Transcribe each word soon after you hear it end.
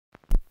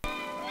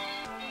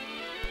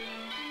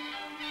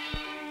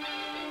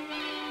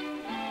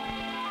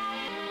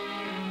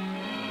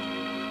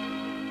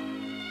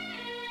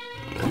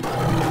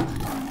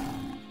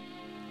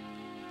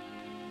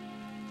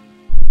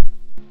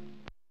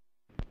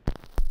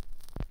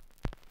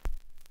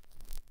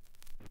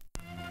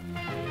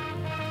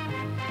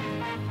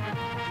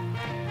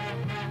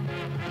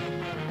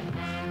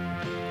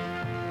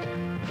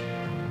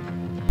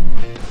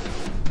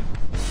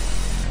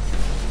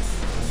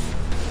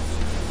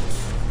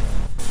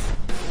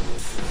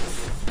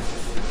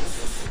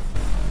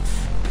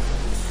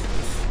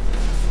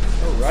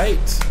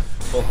right.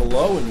 Well,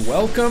 hello and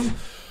welcome.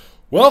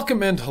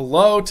 Welcome and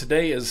hello.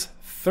 Today is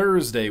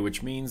Thursday,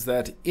 which means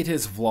that it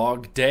is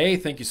vlog day.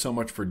 Thank you so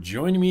much for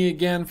joining me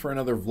again for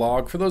another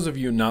vlog. For those of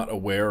you not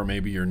aware, or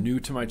maybe you're new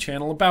to my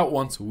channel, about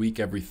once a week,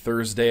 every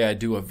Thursday, I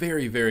do a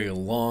very, very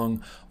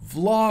long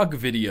vlog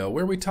video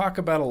where we talk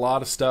about a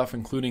lot of stuff,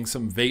 including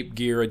some vape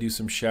gear. I do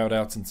some shout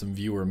outs and some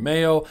viewer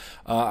mail.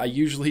 I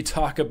usually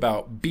talk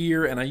about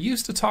beer, and I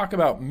used to talk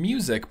about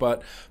music,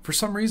 but for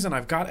some reason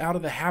I've got out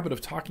of the habit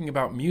of talking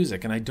about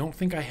music, and I don't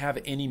think I have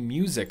any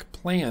music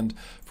planned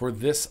for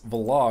this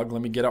vlog.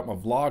 Let me get out my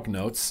vlog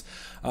notes.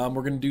 We're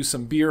going to do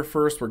some beer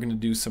first. We're going to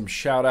do some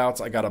shout outs.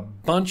 I got a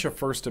bunch of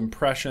first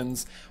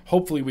impressions.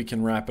 Hopefully we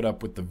can wrap it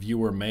up with the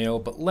viewer mail,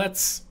 but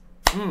let's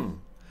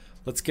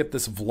get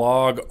this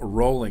vlog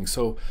rolling.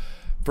 So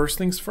first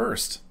things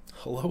first,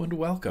 hello and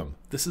welcome.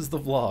 This is the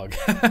vlog.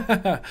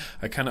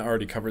 I kind of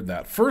already covered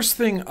that. First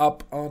thing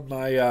up on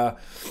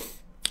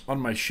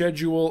my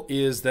schedule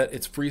is that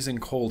it's freezing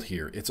cold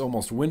here. It's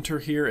almost winter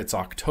here. It's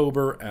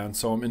October, and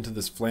so I'm into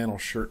this flannel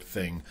shirt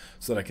thing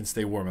so that I can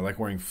stay warm. I like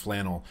wearing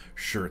flannel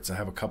shirts. I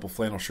have a couple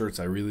flannel shirts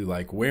I really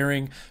like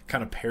wearing.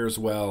 Kind of pairs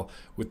well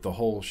with the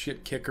whole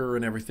shit kicker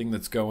and everything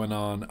that's going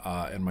on,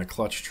 and my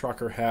clutch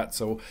trucker hat.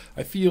 So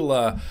I feel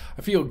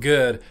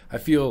good. I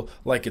feel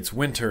like it's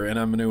winter, and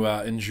I'm going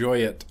to enjoy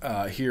it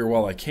here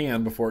while I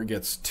can before it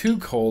gets too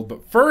cold.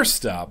 But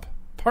first up,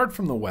 apart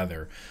from the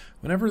weather,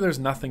 whenever there's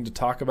nothing to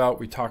talk about,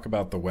 we talk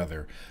about the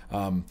weather.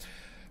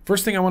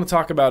 First thing I want to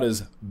talk about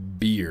is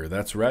beer.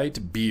 That's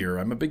right, beer.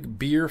 I'm a big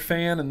beer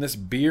fan, and this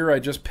beer I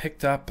just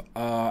picked up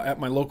at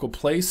my local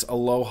place,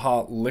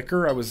 Aloha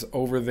Liquor. I was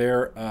over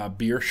there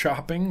beer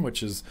shopping,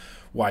 which is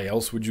why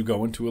else would you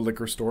go into a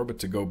liquor store but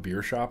to go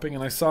beer shopping?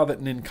 And I saw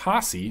that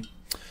Ninkasi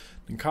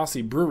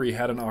Brewery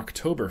had an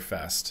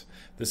Oktoberfest.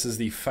 This is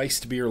the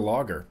Feist Beer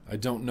Lager. I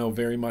don't know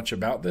very much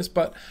about this,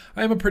 but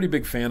I am a pretty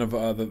big fan of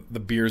the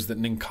beers that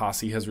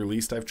Ninkasi has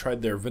released. I've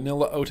tried their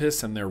Vanilla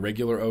Otis and their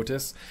regular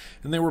Otis,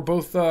 and they were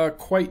both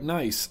quite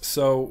nice.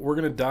 So we're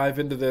going to dive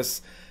into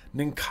this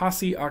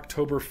Ninkasi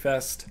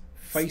Oktoberfest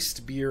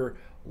Feist Beer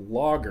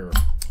Lager.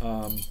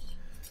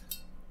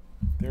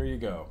 There you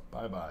go.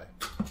 Bye-bye.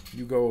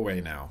 You go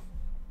away now.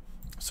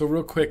 So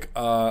real quick,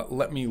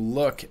 let me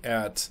look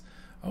at...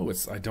 Oh,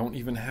 I don't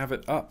even have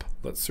it up.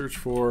 Let's search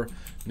for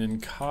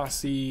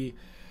Ninkasi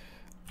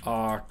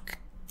Oktoberfest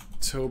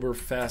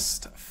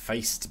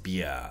Feist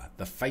Bier,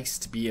 the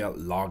Feist Beer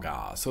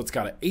Lager. So it's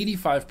got an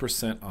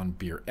 85% on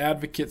Beer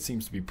Advocate.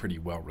 Seems to be pretty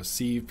well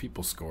received.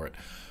 People score it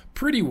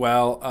pretty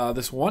well.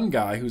 This one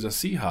guy who's a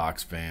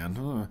Seahawks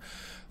fan,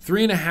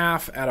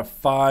 3.5 out of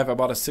 5. I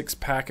bought a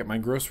 6-pack at my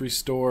grocery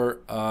store.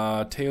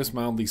 Teos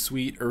mildly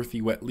sweet, earthy,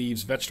 wet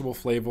leaves, vegetable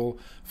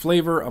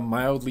flavor, a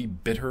mildly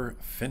bitter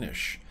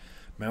finish.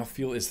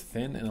 Mouthfeel is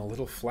thin and a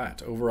little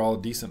flat. Overall,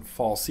 a decent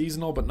fall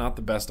seasonal, but not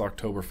the best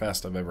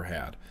Oktoberfest I've ever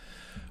had.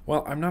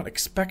 Well, I'm not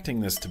expecting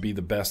this to be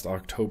the best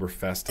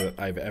Oktoberfest that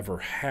I've ever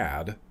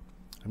had.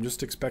 I'm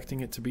just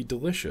expecting it to be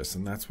delicious,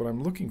 and that's what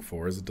I'm looking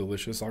for, is a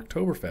delicious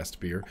Oktoberfest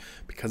beer,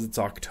 because it's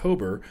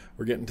October.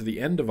 We're getting to the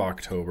end of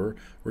October.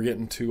 We're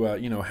getting to,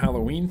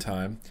 Halloween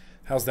time.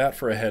 How's that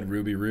for a head,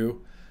 Ruby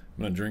Roo?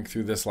 I'm going to drink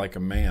through this like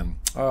a man.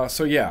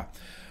 So yeah,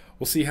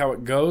 we'll see how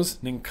it goes.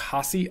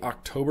 Ninkasi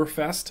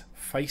Oktoberfest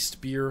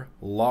Feist Beer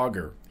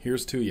Lager.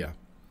 Here's to ya.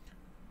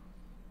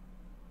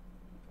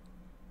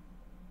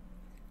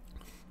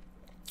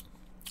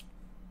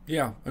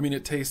 Yeah, I mean,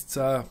 it tastes,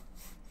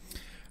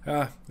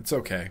 it's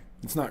okay.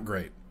 It's not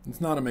great. It's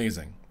not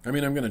amazing. I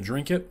mean, I'm going to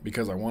drink it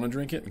because I want to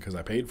drink it, because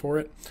I paid for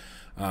it.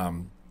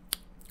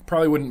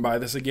 Probably wouldn't buy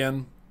this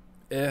again.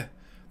 That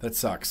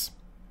sucks.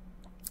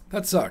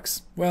 That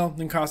sucks. Well,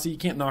 Ninkasi, you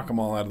can't knock them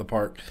all out of the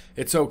park.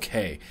 It's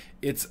okay.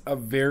 It's a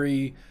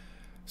very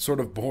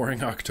sort of boring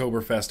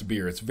Oktoberfest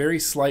beer. It's very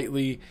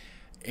slightly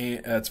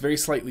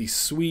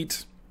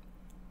sweet.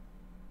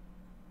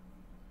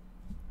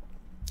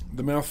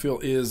 The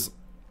mouthfeel is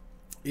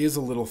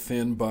a little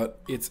thin, but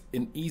it's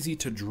an easy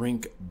to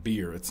drink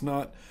beer. It's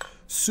not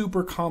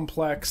super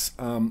complex.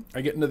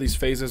 I get into these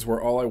phases where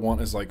all I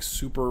want is like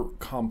super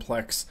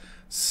complex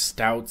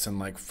stouts and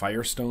like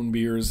Firestone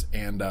beers,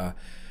 and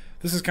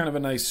this is kind of a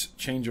nice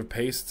change of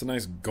pace. It's a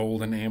nice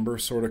golden amber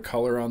sort of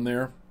color on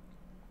there.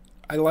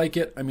 I like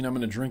it. I mean, I'm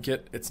going to drink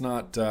it. It's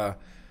not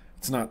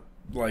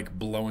like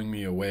blowing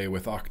me away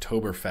with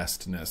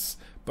Oktoberfestness,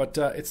 but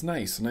it's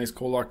nice. A nice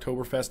cold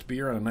Oktoberfest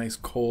beer on a nice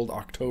cold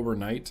October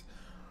night.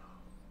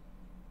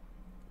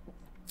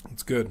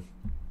 It's good.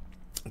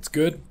 It's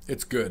good.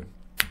 It's good.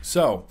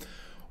 So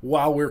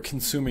while we're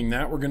consuming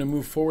that, we're going to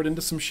move forward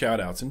into some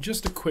shout outs. And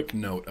just a quick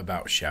note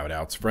about shout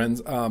outs,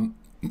 friends.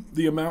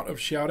 The amount of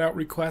shout out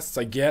requests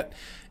I get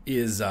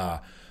is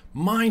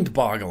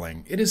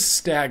mind-boggling. It is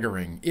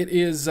staggering. It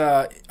is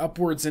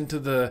upwards into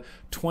the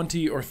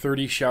 20 or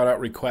 30 shout-out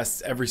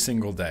requests every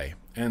single day.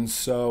 And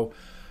so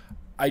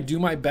I do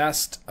my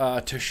best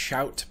to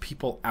shout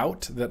people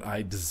out that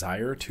I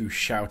desire to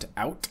shout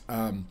out.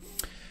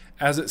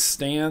 As it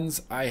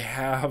stands, I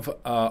have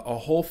a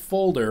whole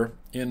folder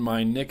in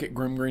my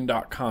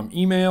nick@grimmgreen.com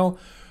email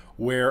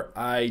where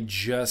I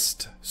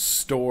just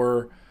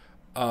store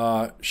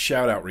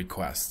shout out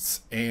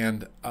requests,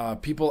 and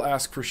people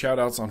ask for shout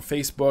outs on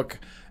Facebook,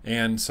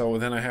 and so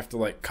then I have to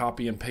like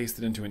copy and paste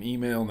it into an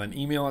email and then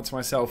email it to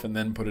myself and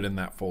then put it in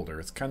that folder.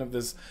 It's kind of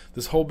this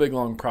whole big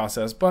long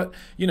process, but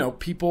you know,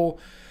 people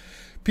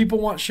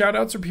want shout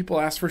outs, or people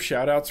ask for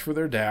shout outs for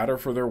their dad or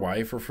for their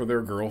wife or for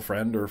their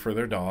girlfriend or for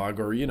their dog,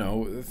 or you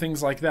know,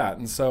 things like that.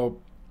 And so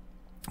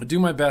I do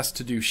my best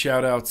to do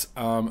shout outs.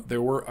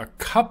 There were a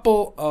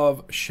couple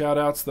of shout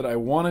outs that I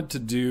wanted to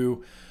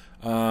do.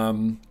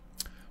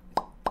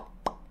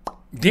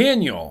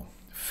 Daniel,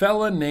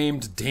 fella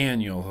named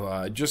Daniel.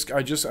 I'm just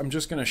going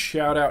to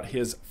shout out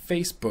his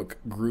Facebook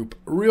group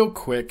real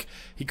quick.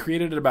 He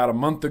created it about a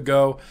month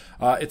ago.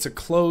 It's a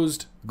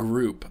closed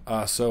group,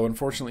 so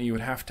unfortunately you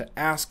would have to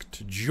ask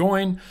to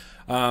join.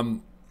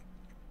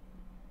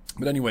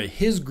 But anyway,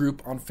 his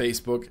group on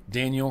Facebook,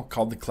 Daniel,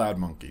 called the Cloud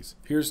Monkeys.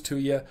 Here's to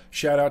you.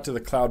 Shout out to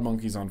the Cloud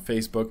Monkeys on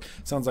Facebook.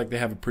 Sounds like they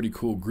have a pretty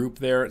cool group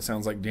there. It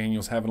sounds like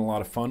Daniel's having a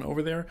lot of fun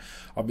over there.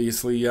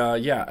 Obviously,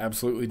 yeah,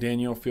 absolutely,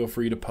 Daniel. Feel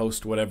free to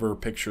post whatever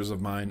pictures of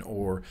mine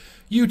or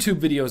YouTube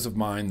videos of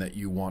mine that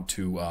you want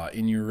to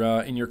in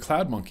your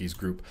Cloud Monkeys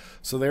group.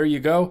 So there you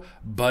go,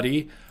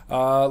 buddy.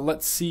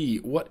 Let's see.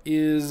 What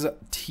is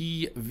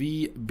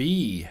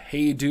TVB?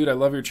 Hey, dude, I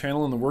love your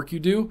channel and the work you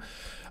do.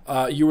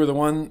 You were the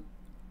one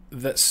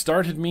that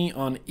started me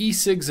on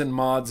e-cigs and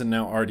mods and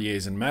now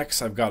RDAs and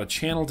mechs. I've got a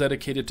channel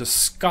dedicated to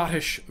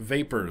Scottish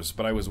vapors,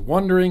 but I was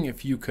wondering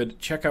if you could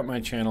check out my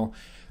channel.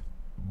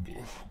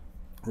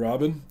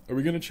 Robin, are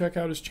we going to check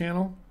out his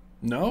channel?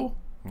 No?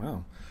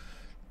 Wow.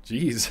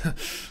 Jeez.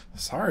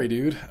 Sorry,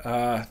 dude.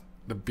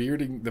 The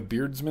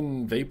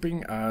beardsman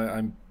vaping,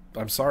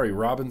 I'm sorry.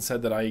 Robin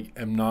said that I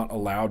am not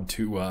allowed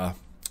to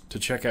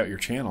check out your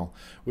channel,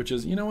 which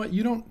is, you know what?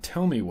 You don't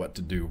tell me what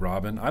to do,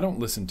 Robin. I don't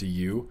listen to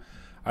you.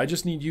 I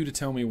just need you to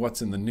tell me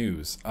what's in the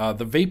news.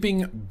 The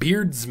vaping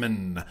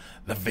beardsman.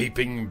 The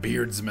vaping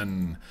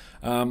beardsman.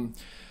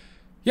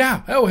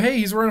 Yeah. Oh, hey,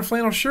 he's wearing a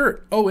flannel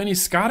shirt. Oh, and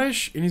he's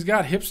Scottish, and he's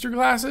got hipster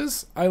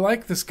glasses. I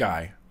like this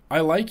guy. I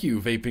like you,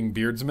 vaping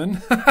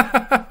beardsman.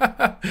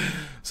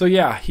 So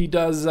yeah, he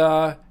does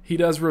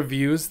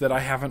reviews that I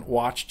haven't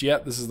watched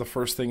yet. This is the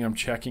first thing I'm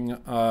checking.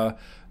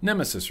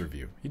 Nemesis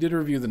review. He did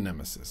review the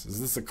Nemesis.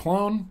 Is this a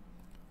clone?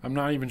 I'm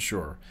not even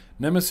sure.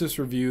 Nemesis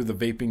review, the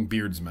vaping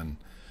beardsman.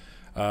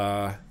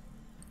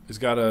 He's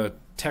got a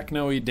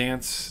techno-y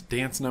dance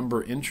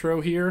number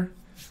intro here.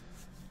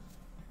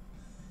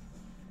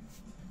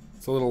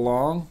 It's a little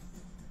long.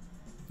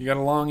 You got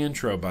a long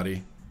intro,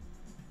 buddy.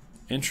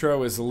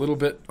 Intro is a little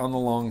bit on the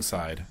long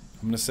side.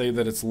 I'm going to say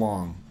that it's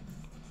long.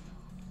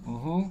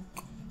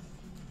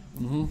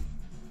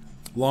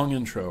 Long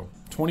intro.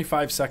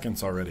 25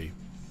 seconds already.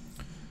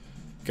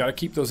 Got to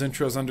keep those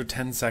intros under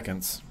 10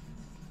 seconds.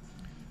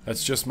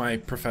 That's just my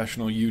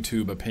professional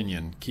YouTube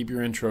opinion. Keep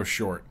your intro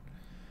short.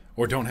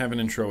 Or don't have an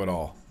intro at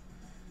all.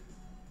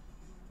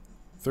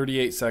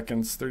 38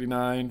 seconds,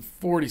 39,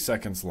 40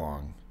 seconds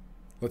long.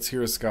 Let's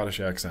hear his Scottish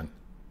accent.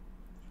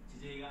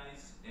 Today,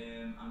 guys,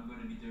 I'm going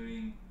to be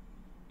doing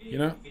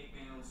a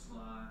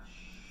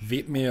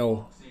vape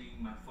mail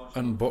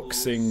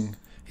unboxing.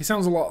 He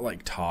sounds a lot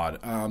like Todd.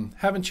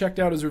 Haven't checked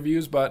out his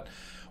reviews, but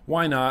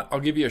why not?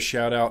 I'll give you a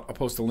shout out. I'll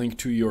post a link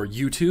to your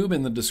YouTube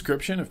in the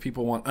description if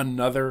people want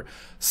another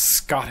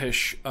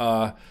Scottish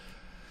you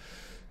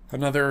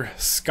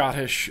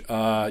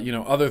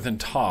know, other than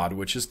Todd,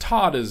 which is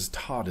Todd is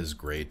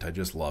great. I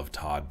just love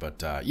Todd.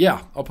 But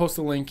yeah, I'll post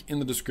a link in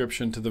the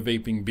description to the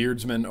Vaping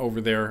Beardsman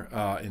over there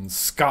in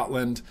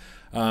Scotland.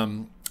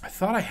 I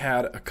thought I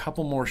had a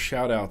couple more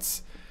shout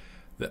outs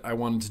that I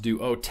wanted to do.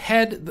 Oh,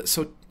 Ted.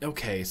 So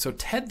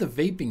Ted the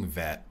Vaping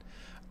Vet,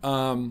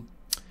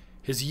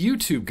 his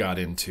YouTube got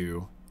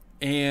into,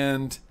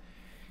 and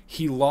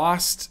he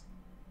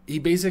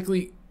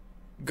basically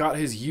got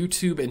his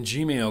YouTube and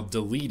Gmail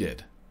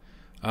deleted.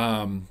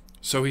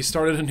 So he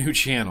started a new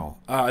channel.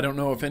 I don't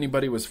know if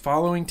anybody was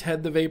following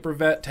Ted the Vapor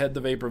Vet. Ted the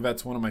Vapor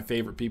Vet's one of my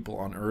favorite people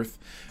on earth,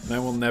 and I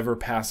will never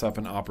pass up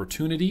an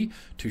opportunity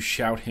to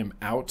shout him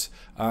out.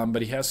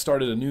 But he has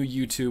started a new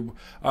YouTube,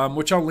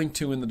 which I'll link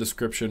to in the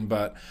description,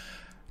 but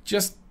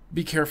just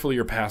be careful of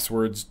your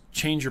passwords.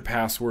 Change your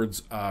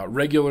passwords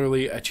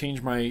regularly. I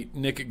change my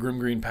Nick at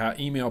GrimmGreen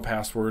email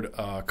password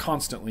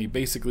constantly.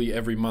 Basically,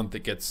 every month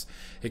it gets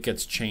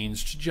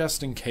changed,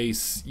 just in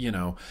case, you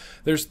know,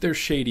 there's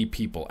shady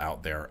people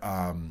out there.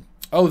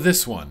 Oh,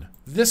 this one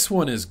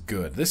is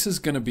good. This is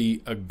going to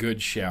be a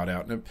good shout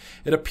out. And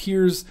it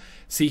appears.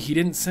 See, he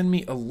didn't send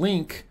me a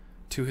link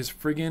to his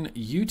friggin'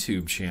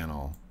 YouTube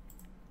channel.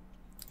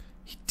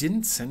 He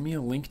didn't send me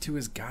a link to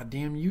his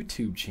goddamn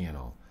YouTube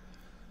channel.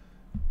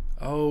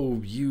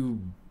 Oh,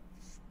 you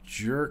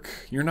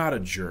jerk. You're not a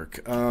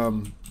jerk.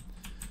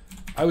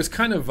 I was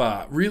kind of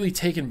really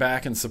taken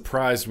back and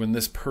surprised when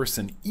this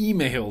person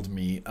emailed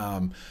me.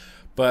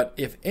 But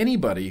if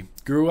anybody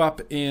grew up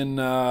in,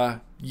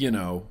 you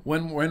know,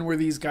 when were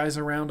these guys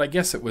around? I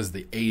guess it was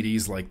the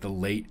 80s, like the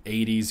late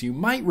 80s. You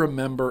might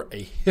remember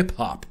a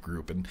hip-hop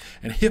group. And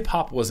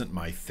hip-hop wasn't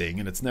my thing,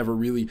 and it's never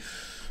really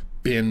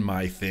been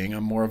my thing.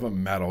 I'm more of a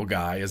metal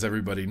guy, as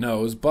everybody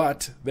knows,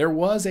 but there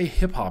was a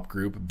hip-hop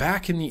group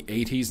back in the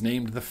 80s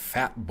named the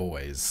Fat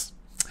Boys.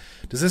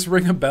 Does this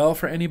ring a bell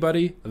for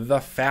anybody? The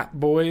Fat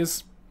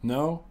Boys?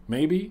 No?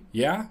 Maybe?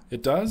 Yeah?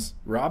 It does?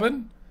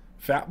 Robin?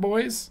 Fat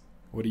Boys?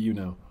 What do you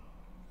know?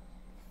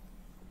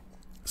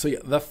 So yeah,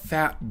 the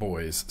Fat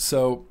Boys.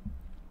 So,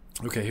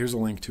 okay, here's a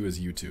link to his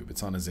YouTube.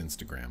 It's on his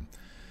Instagram.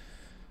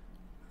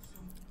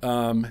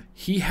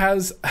 He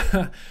has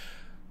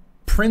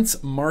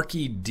Prince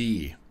Marky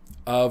D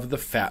of the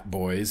Fat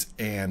Boys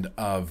and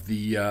of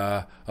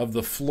the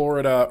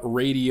Florida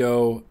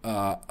radio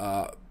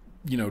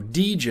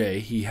DJ.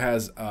 He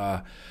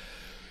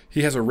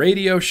has a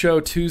radio show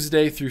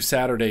Tuesday through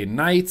Saturday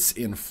nights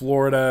in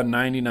Florida,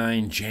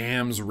 99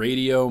 Jams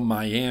Radio,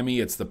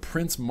 Miami. It's the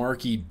Prince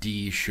Marky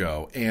D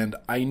show. And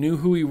I knew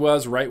who he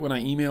was right when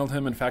I emailed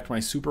him. In fact, my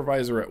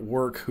supervisor at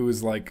work, who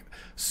is like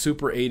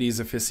super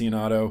 80s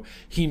aficionado,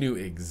 he knew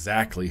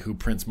exactly who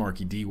Prince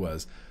Marky D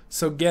was.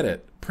 So get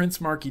it.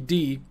 Prince Marky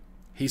D,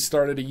 he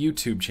started a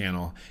YouTube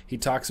channel. He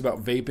talks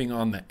about vaping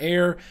on the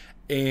air,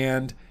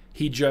 and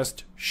he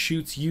just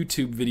shoots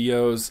YouTube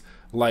videos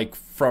like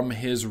from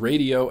his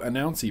radio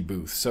announcey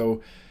booth.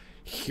 So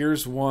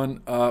here's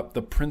one up,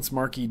 the Prince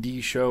Marky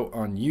D show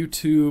on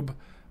YouTube.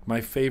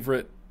 My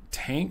favorite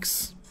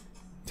tanks,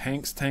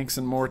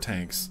 and more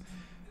tanks.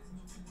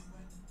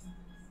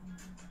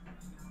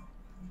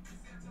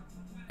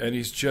 And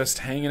he's just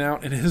hanging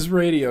out in his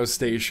radio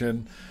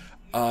station,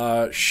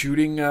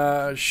 shooting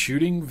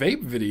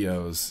vape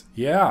videos.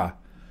 Yeah,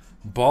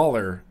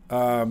 baller.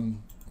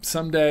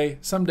 Someday,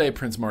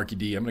 Prince Marky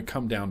D, I'm going to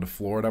come down to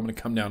Florida. I'm going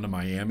to come down to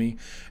Miami,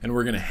 and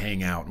we're going to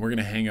hang out. We're going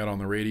to hang out on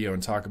the radio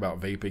and talk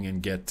about vaping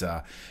and get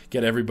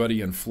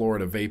everybody in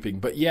Florida vaping.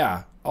 But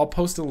yeah, I'll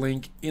post a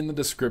link in the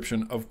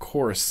description, of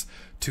course,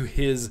 to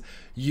his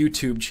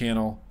YouTube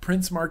channel,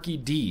 Prince Marky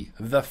D,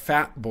 The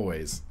Fat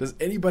Boys. Does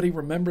anybody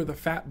remember the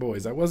Fat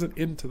Boys? I wasn't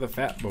into the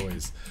Fat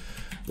Boys.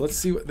 Let's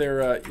see what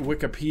their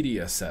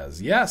Wikipedia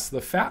says. Yes,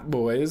 the Fat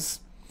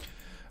Boys.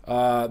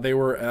 They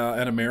were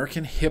an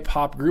American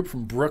hip-hop group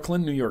from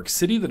Brooklyn, New York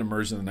City that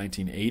emerged in the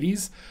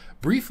 1980s.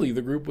 Briefly,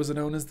 the group was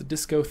known as the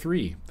Disco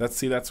 3.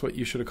 That's what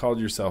you should have called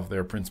yourself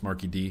there, Prince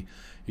Marky D.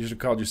 You should have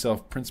called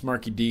yourself Prince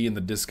Marky D and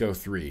the Disco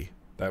 3.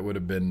 That would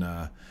have been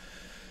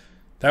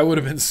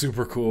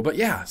super cool. But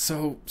yeah,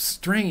 so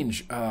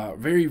strange,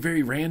 very,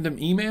 very random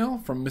email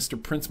from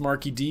Mr. Prince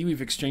Marky D.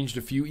 We've exchanged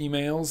a few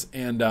emails,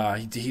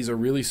 and he's a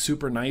really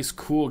super nice,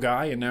 cool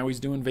guy, and now he's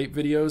doing vape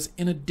videos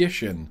in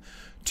addition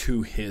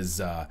to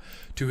his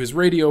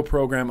radio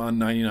program on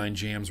 99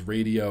 Jams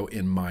Radio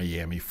in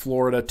Miami,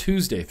 Florida,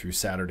 Tuesday through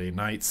Saturday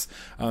nights.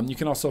 You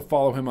can also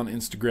follow him on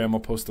Instagram. I'll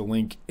post a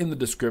link in the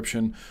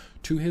description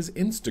to his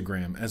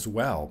Instagram as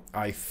well.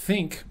 I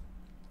think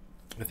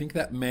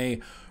that may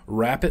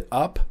wrap it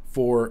up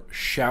for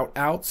shout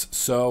outs.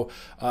 So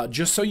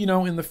just so you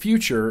know, in the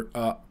future,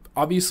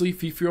 obviously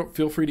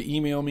feel free to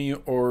email me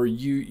or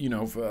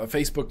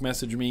Facebook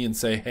message me and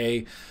say,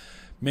 hey,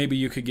 maybe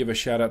you could give a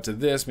shout out to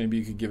this. Maybe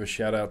you could give a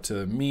shout out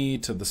to me,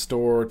 to the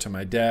store, to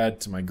my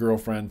dad, to my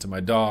girlfriend, to my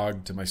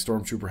dog, to my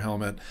StormTrooper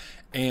helmet.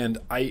 And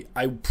I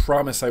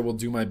promise I will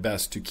do my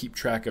best to keep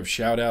track of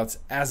shout outs.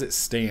 As it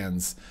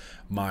stands,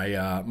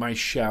 my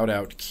shout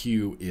out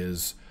queue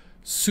is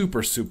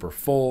super, super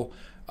full.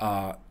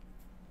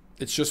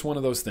 It's just one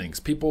of those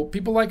things. People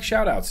like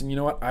shout outs, and you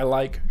know what? I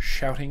like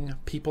shouting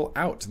people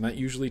out, and that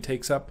usually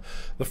takes up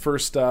the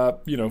first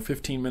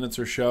 15 minutes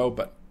or so,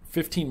 but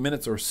 15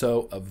 minutes or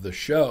so of the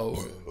show.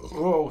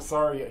 Oh,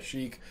 sorry,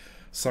 Sheik.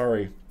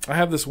 Sorry. I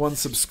have this one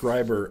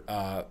subscriber,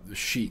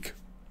 Sheik.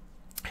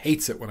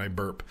 Hates it when I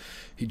burp.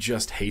 He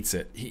just hates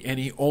it.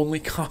 He only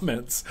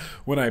comments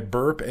when I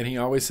burp, and he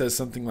always says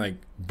something like,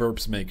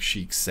 burps make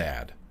Sheik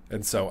sad.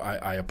 And so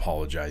I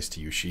apologize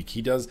to you, Sheik.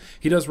 He does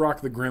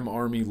rock the Grim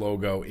Army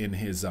logo in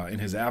his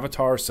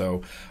avatar,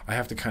 so I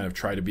have to kind of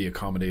try to be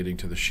accommodating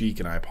to the Sheik,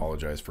 and I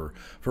apologize for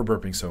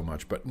burping so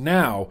much. But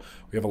now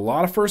we have a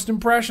lot of first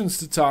impressions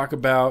to talk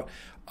about.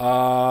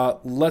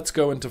 Let's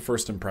go into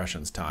first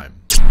impressions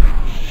time.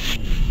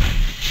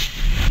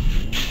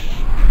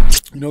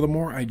 You know, the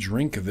more I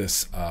drink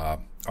this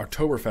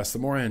Oktoberfest, the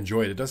more I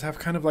enjoy it. It does have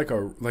kind of like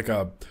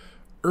a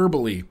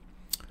herbally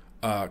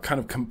kind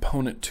of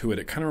component to it.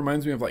 It kind of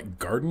reminds me of like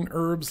garden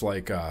herbs,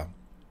 like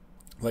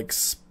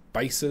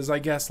spices, I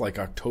guess, like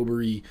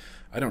October-y,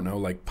 I don't know,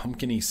 like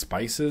pumpkin-y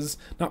spices.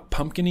 Not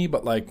pumpkin-y,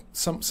 but like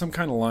some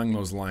kind of along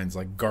those lines,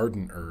 like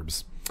garden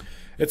herbs.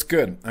 It's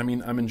good. I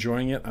mean, I'm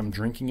enjoying it. I'm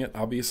drinking it,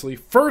 obviously.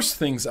 First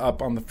things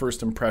up on the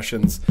first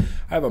impressions,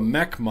 I have a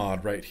mech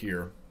mod right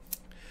here.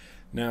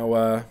 Now,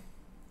 I'm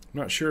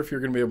not sure if you're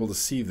going to be able to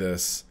see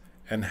this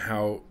and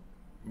how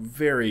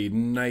very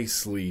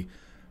nicely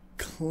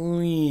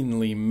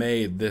cleanly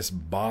made this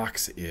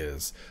box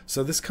is.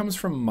 So this comes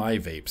from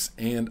MyVapes,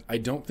 and I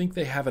don't think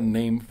they have a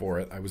name for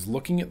it. I was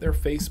looking at their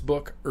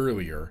Facebook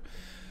earlier.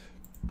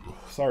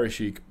 Sorry,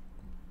 Sheik.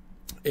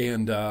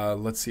 And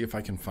let's see if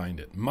I can find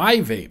it.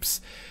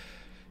 MyVapes.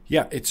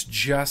 Yeah, it's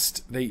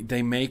just,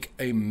 they make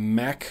a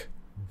mech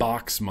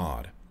box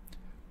mod.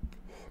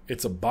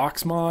 It's a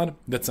box mod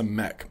that's a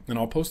mech. And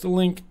I'll post a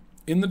link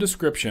in the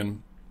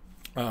description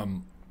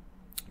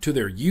to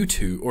their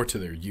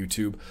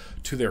YouTube,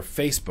 to their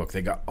Facebook.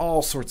 They got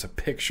all sorts of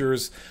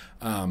pictures.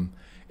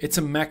 It's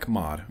a mech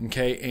mod,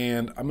 okay?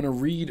 And I'm going to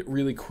read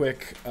really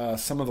quick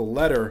some of the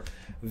letter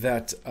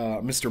that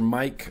Mr.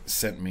 Mike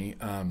sent me.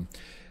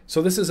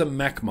 So this is a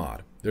mech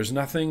mod. There's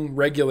nothing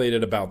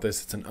regulated about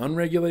this. It's an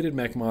unregulated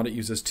mech mod. It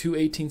uses two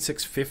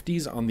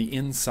 18650s on the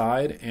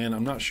inside, and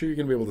I'm not sure you're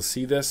going to be able to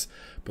see this,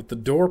 but the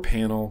door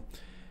panel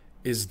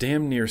is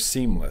damn near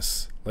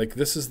seamless. Like,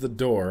 this is the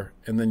door,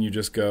 and then you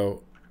just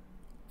go,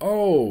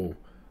 oh,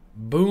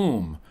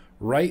 boom,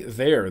 right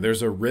there.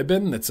 There's a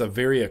ribbon that's a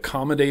very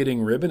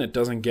accommodating ribbon. It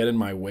doesn't get in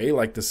my way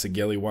like the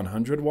Sigeli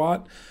 100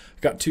 watt.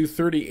 Got two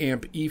 30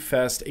 amp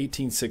E-Fest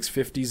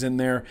 18650s in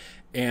there,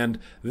 and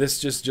this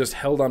just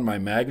held on my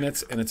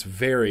magnets, and it's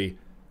very,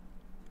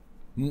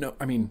 no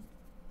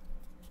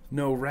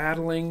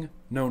rattling,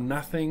 no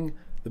nothing.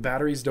 The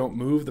batteries don't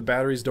move, the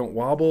batteries don't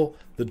wobble,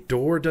 the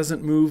door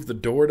doesn't move, the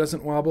door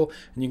doesn't wobble,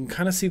 and you can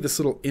kind of see this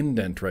little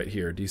indent right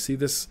here. Do you see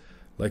this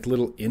like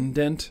little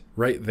indent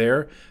right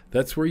there?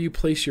 That's where you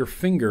place your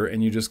finger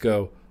and you just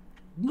go,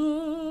 and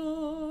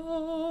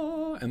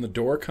the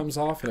door comes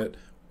off and it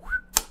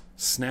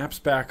snaps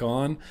back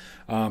on.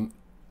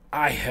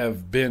 I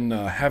have been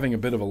having a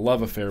bit of a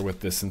love affair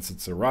with this since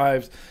it's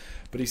arrived.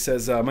 But he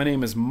says, my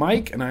name is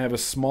Mike, and I have a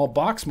small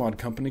box mod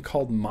company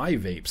called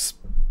MyVapes.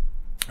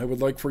 I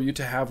would like for you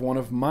to have one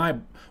of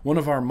our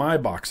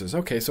MyBoxes.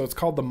 Okay, so it's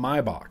called the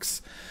MyBox.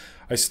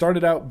 I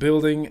started out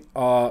building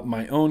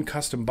my own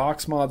custom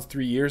box mods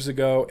 3 years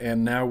ago,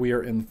 and now we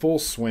are in full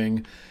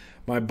swing.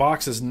 My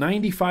box is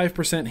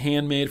 95%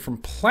 handmade from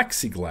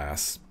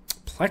plexiglass.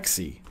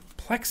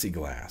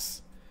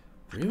 Plexiglass.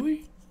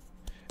 Really?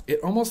 It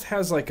almost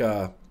has like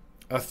a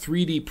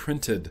 3D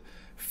printed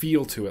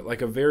feel to it,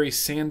 like a very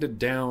sanded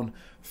down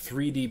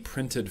 3D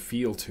printed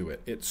feel to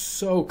it. It's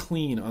so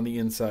clean on the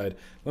inside.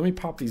 Let me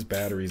pop these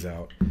batteries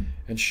out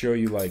and show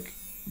you, like,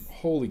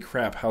 holy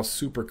crap, how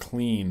super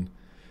clean.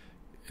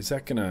 Is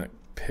that gonna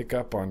pick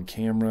up on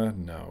camera?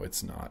 No,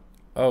 it's not.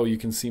 Oh, you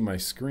can see my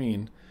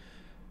screen.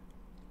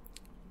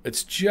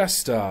 It's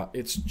just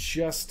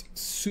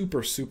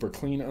super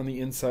clean on the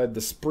inside.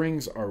 The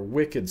springs are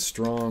wicked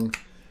strong.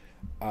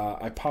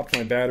 I popped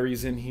my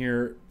batteries in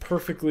here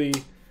perfectly,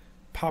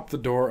 popped the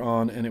door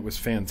on, and it was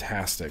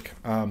fantastic.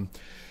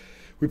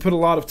 We put a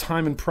lot of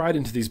time and pride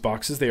into these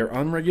boxes. They are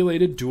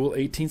unregulated dual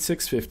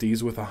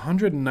 18650s with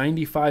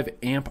 195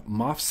 amp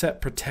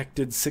MOSFET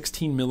protected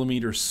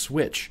 16mm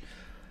switch.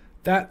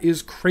 That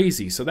is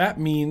crazy. So that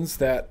means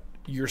that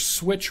your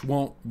switch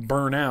won't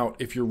burn out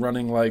if you're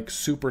running like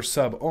super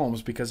sub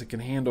ohms, because it can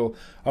handle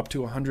up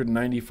to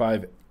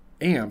 195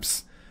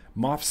 amps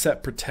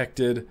MOSFET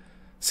protected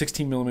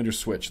 16mm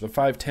switch. The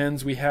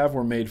 510s we have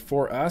were made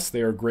for us.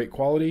 They are great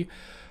quality.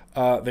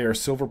 They are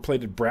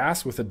silver-plated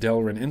brass with a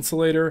Delrin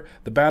insulator.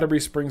 The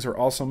battery springs are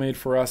also made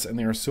for us, and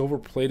they are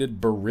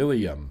silver-plated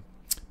beryllium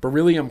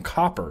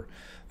copper.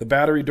 The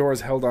battery door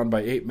is held on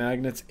by 8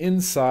 magnets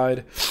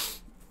inside,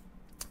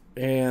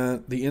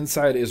 and the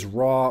inside is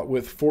raw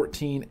with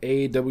 14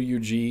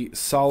 AWG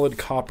solid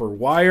copper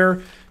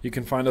wire. You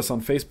can find us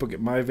on Facebook at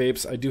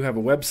MyVapes. I do have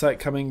a website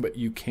coming, but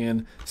you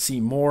can see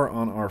more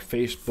on our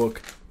Facebook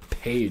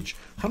page.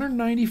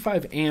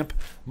 195 amp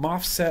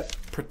MOSFET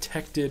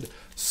protected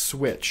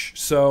switch.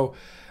 So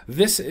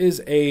this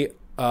is a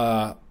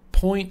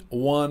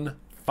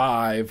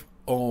 0.15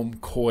 ohm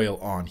coil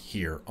on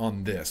here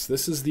on this.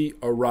 This is the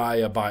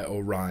Orion by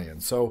Orion.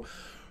 So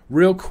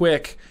real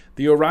quick,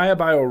 the Orion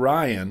by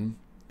Orion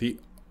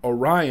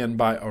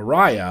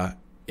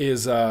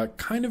is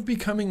kind of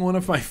becoming one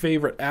of my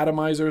favorite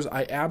atomizers.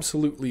 I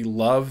absolutely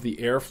love the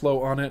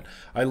airflow on it.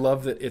 I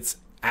love that it's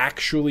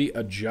actually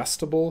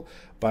adjustable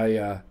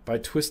by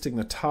twisting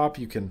the top.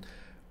 You can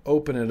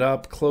open it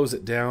up, close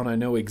it down. I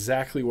know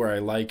exactly where I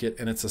like it,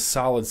 and it's a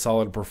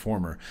solid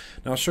performer.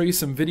 Now I'll show you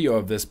some video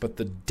of this, but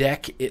the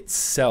deck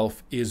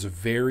itself is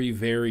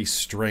very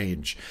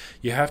strange.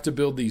 You have to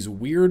build these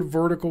weird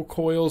vertical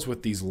coils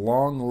with these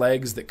long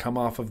legs that come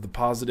off of the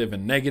positive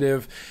and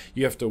negative.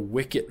 You have to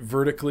wick it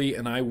vertically,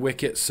 and I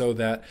wick it so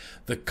that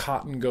the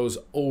cotton goes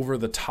over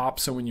the top,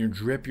 so when you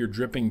drip, you're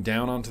dripping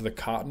down onto the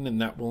cotton, and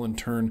that will in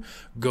turn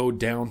go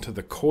down to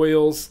the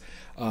coils.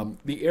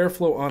 The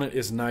airflow on it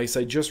is nice.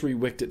 I just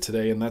re-wicked it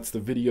today, and that's the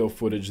video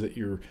footage that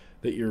you're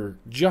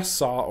just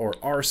saw or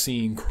are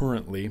seeing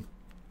currently.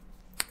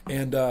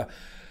 And the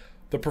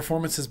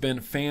performance has been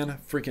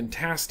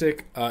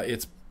fan-freaking-tastic.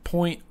 It's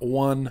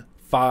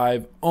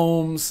 0.15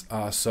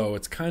 ohms, so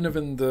it's kind of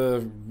in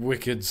the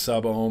wicked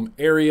sub-ohm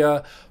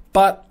area.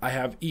 But I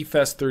have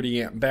E-Fest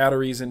 30 amp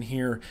batteries in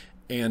here,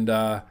 and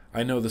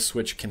I know the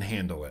switch can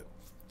handle it.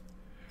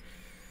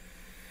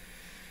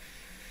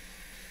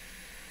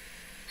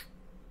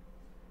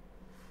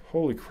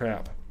 Holy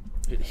crap.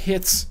 It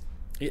hits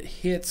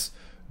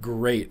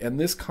great. And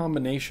this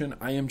combination,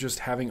 I am just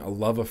having a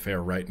love affair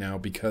right now,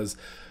 because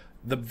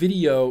the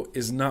video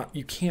is not,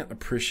 you can't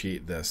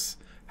appreciate this,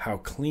 how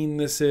clean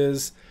this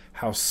is,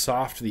 how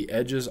soft the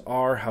edges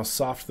are, how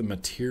soft the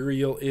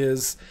material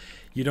is.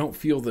 You don't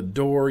feel the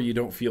door, you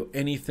don't feel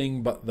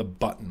anything but the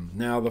button.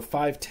 Now the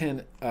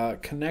 510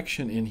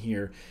 connection in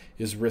here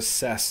is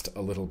recessed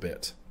a little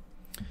bit.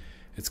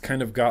 It's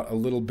kind of got a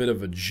little bit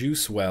of a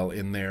juice well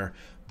in there,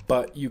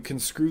 but you can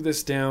screw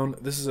this down.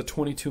 This is a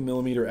 22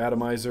 millimeter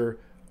atomizer.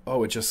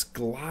 Oh, it just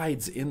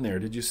glides in there.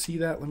 Did you see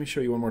that? Let me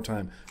show you one more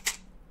time.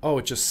 Oh,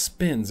 it just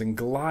spins and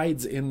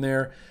glides in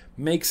there,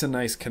 makes a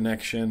nice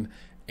connection,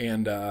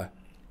 and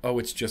oh,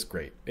 it's just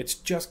great. It's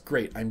just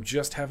great. I'm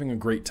just having a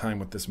great time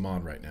with this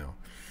mod right now.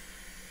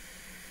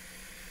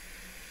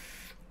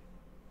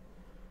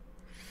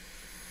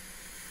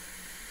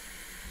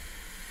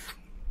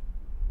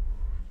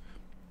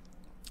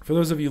 For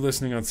those of you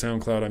listening on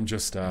SoundCloud, I'm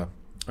just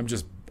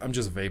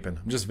vaping.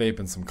 I'm just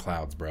vaping some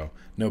clouds, bro.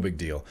 No big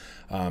deal.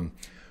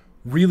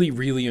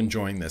 Really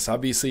enjoying this.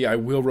 Obviously, I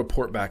will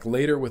report back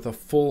later with a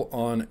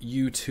full-on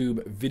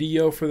YouTube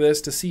video for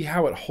this to see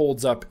how it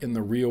holds up in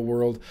the real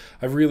world.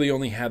 I've really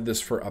only had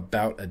this for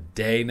about a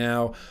day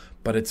now,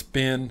 but it's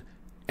been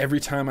every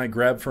time I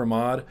grab for a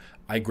mod,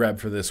 I grab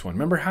for this one.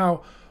 Remember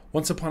how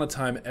once upon a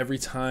time, every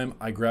time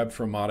I grabbed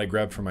for a mod, I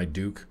grabbed for my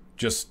Duke?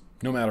 Just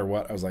no matter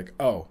what, I was like,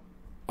 oh,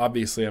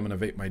 obviously I'm going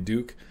to vape my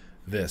Duke.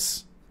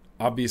 This.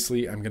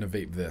 Obviously, I'm going to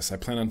vape this. I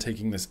plan on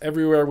taking this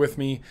everywhere with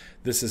me.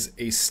 This is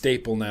a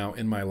staple now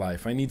in my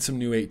life. I need some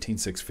new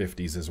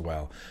 18650s as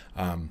well.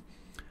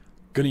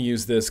 Gonna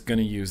use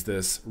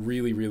this.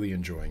 Really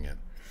enjoying it.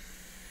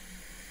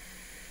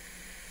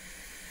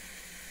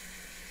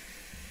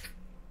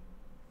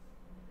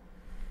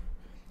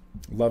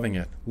 Loving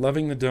it.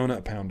 Loving the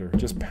donut pounder.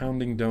 Just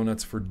pounding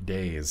donuts for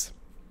days.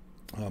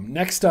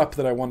 Next up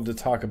that I wanted to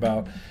talk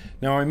about.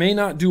 Now, I may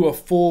not do a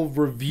full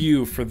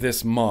review for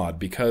this mod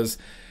because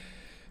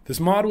this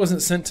mod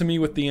wasn't sent to me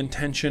with the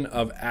intention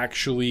of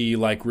actually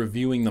like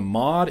reviewing the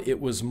mod. It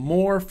was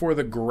more for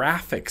the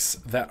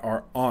graphics that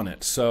are on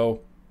it. So,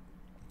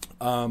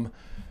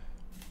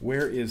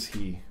 where is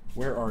he?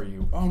 Where are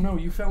you? Oh no,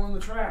 you fell in the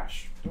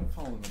trash. Don't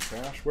fall in the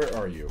trash. Where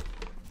are you?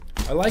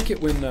 I like it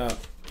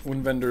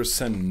when vendors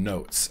send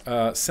notes.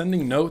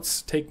 Sending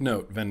notes, take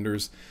note,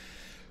 vendors.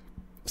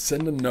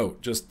 Send a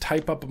note. Just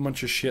type up a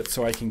bunch of shit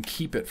so I can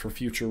keep it for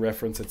future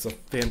reference. It's a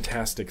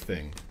fantastic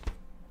thing.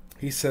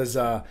 He says,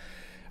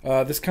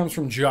 this comes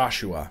from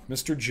Joshua.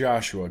 Mr.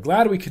 Joshua.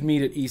 Glad we could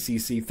meet at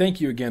ECC. Thank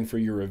you again for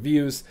your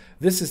reviews.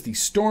 This is the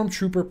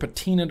StormTrooper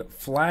Patinaed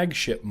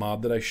Flagship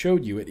mod that I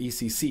showed you at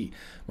ECC.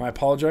 I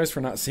apologize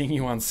for not seeing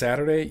you on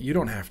Saturday. You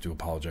don't have to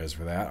apologize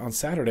for that. On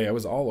Saturday, I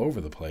was all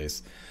over the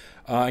place.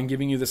 And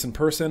giving you this in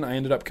person, I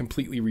ended up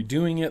completely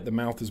redoing it. The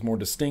mouth is more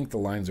distinct. The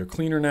lines are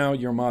cleaner now.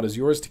 Your mod is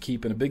yours to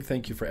keep, and a big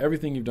thank you for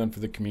everything you've done for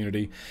the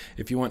community.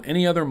 If you want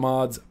any other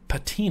mods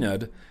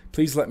patinaed,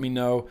 please let me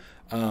know.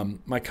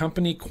 My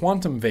company,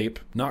 Quantum Vape,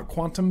 not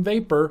Quantum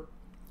Vapor,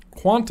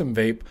 Quantum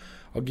Vape,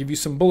 I'll give you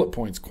some bullet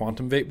points.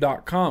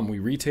 QuantumVape.com. We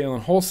retail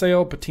and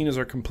wholesale. Patinas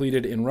are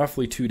completed in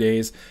roughly 2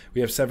 days.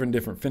 We have 7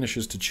 different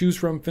finishes to choose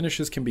from.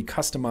 Finishes can be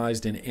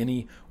customized in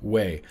any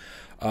way.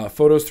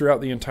 Photos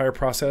throughout the entire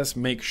process.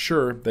 Make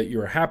sure that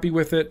you're happy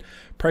with it.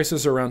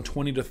 Prices are around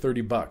 20 to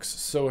 30 bucks.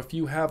 So if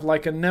you have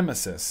like a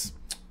Nemesis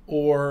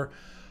or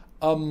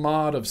a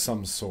mod of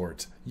some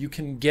sort, you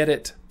can get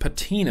it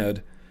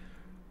patinaed,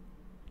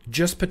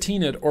 just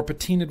patinaed or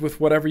patinaed with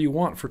whatever you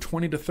want for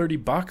 20 to 30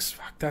 bucks.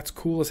 Fuck, that's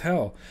cool as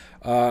hell.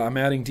 I'm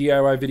adding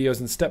DIY videos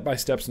and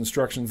step-by-step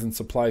instructions and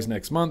supplies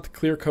next month.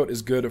 Clear coat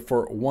is good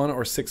for 1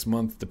 or 6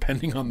 months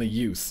depending on the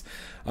use.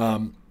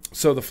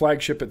 So the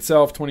flagship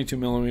itself, 22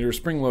 millimeter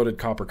spring-loaded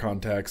copper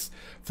contacts,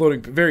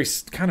 floating, very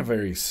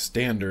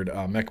standard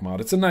mech mod.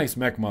 It's a nice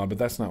mech mod, but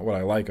that's not what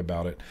I like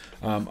about it.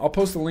 I'll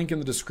post a link in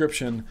the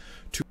description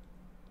to.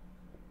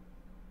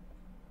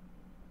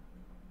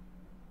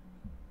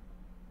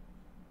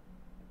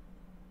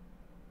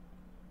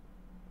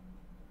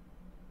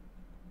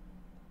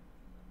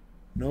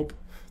 Nope.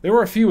 There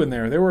were a few in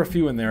there.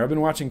 I've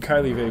been watching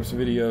Kylie Vape's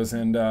videos,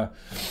 and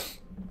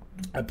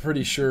I'm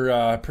pretty sure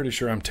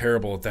I'm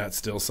terrible at that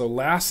still. So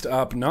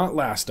not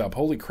last up.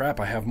 Holy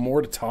crap! I have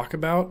more to talk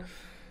about.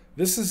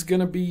 This is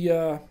gonna be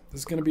a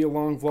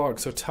long vlog.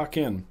 So tuck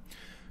in,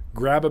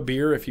 grab a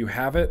beer if you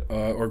have it,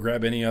 or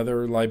grab any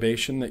other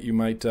libation that you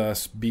might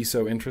be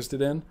so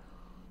interested in.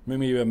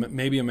 Maybe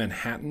a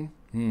Manhattan.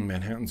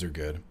 Manhattans are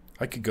good.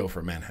 I could go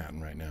for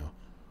Manhattan right now.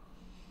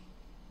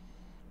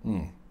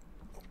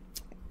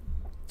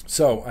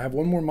 So, I have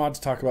one more mod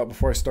to talk about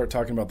before I start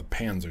talking about the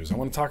Panzers. I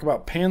want to talk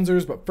about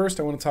Panzers, but first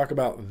I want to talk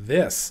about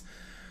this.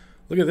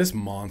 Look at this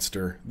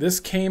monster. This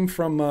came in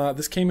from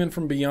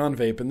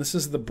BeyondVape, and this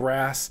is the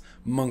Brass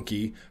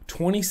Monkee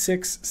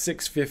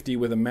 26650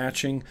 with a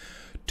matching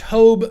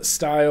Tobe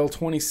style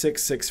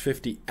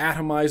 26650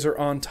 atomizer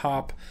on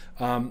top.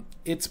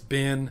 It's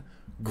been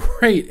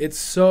great. It's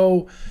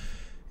so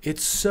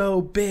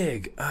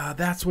big.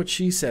 That's what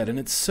she said, and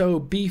it's so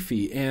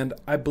beefy. And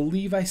I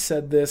believe I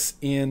said this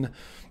in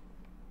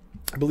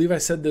what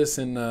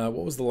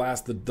was the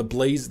last,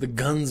 the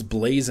Guns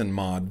Blazin'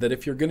 mod, that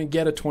if you're going to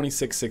get a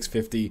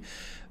 26650,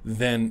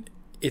 then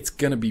it's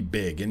going to be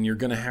big, and you're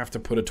going to have to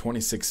put a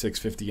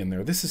 26650 in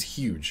there. This is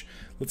huge.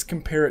 Let's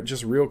compare it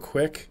just real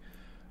quick.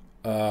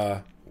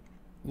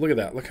 Look at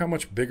that. Look how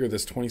much bigger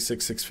this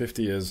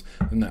 26650 is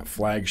than that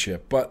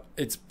Flagship. But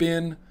it's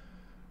been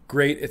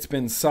great. It's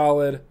been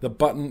solid. The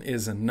button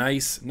is a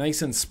nice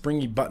and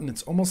springy button.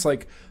 It's almost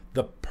like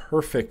the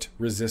perfect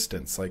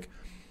resistance, like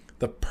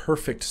the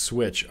perfect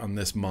switch on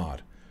this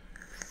mod.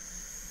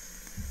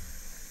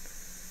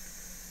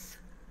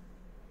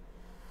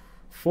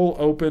 Full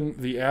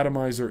open, the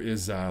atomizer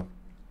is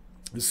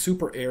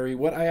super airy.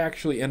 What I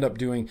actually end up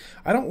doing,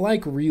 I don't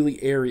like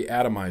really airy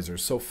atomizers,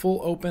 so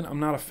full open, I'm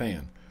not a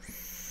fan.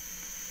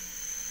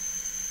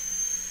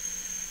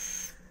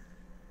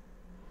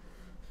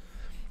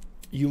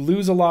 You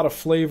lose a lot of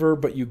flavor,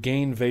 but you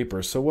gain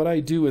vapor. So what I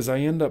do is I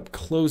end up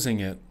closing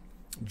it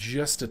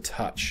just a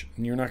touch,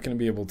 and you're not going to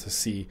be able to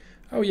see.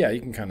 Oh yeah, you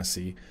can kind of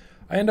see.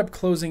 I end up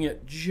closing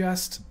it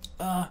just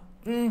a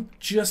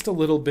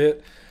little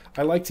bit.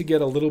 I like to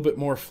get a little bit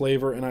more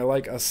flavor, and I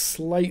like a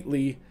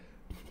slightly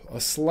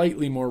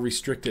more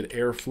restricted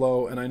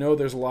airflow. And I know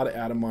there's a lot of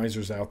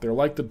atomizers out there,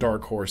 like the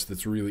Dark Horse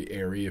that's really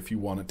airy if you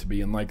want it to be,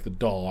 and like the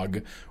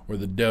Dog or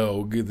the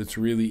Dogue that's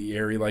really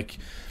airy.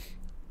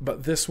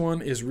 But this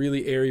one is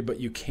really airy, but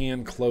you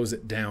can close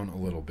it down a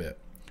little bit.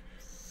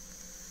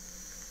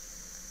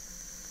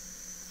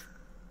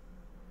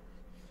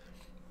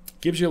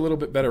 Gives you a little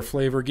bit better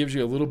flavor, gives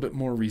you a little bit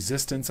more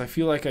resistance. I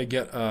feel like I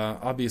get,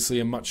 obviously,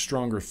 a much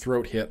stronger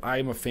throat hit.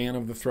 I'm a fan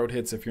of the throat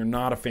hits. If you're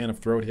not a fan of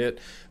throat hit,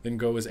 then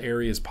go as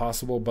airy as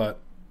possible. But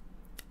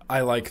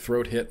I like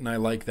throat hit, and I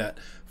like that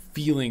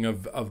feeling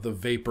of the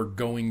vapor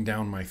going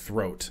down my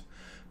throat.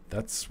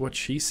 That's what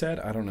she said?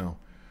 I don't know.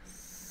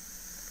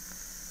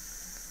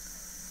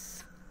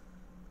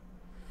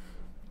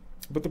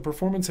 But the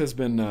performance has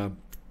been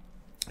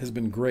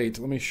great.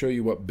 Let me show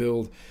you what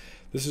build.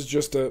 This is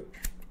just a...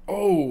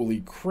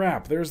 Holy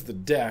crap, there's the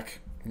deck.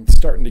 It's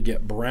starting to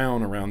get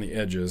brown around the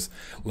edges.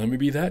 Let me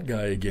be that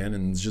guy again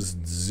and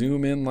just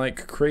zoom in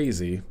like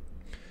crazy.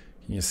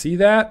 Can you see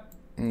that?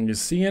 Are you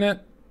seeing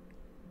it?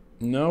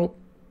 Nope.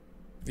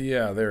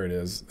 Yeah, there it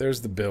is.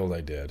 There's the build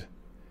I did.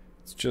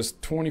 It's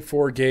just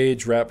 24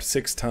 gauge wrapped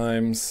 6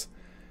 times.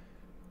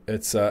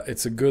 It's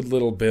a good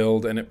little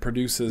build, and it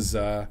produces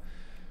a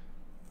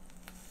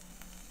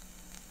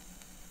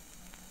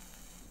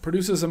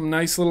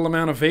nice little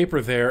amount of vapor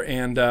there.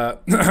 And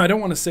I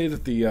don't want to say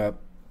that the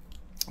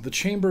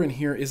chamber in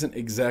here isn't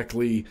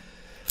exactly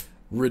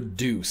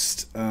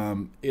reduced.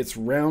 It's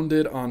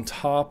rounded on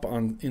top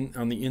on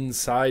the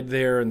inside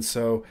there, and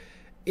so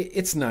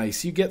it's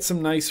nice. You get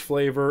some nice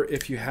flavor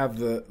if you have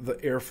the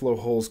airflow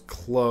holes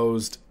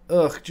closed.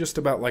 Just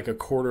about like a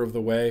quarter of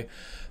the way.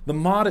 The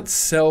mod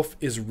itself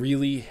is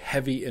really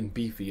heavy and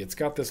beefy. It's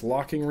got this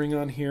locking ring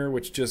on here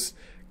which just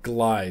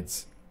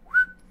glides.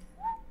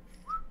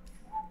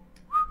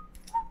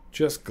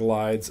 Just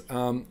glides.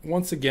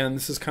 Once again,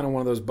 this is kind of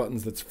one of those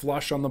buttons that's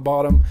flush on the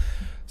bottom,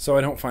 so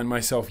I don't find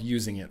myself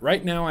using it.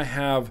 Right now I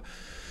have...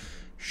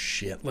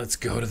 Shit, let's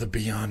go to the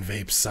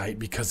BeyondVape site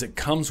because it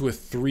comes with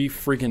 3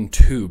 friggin'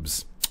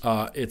 tubes.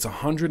 It's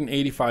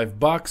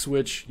 $185,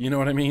 which, you know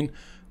what I mean?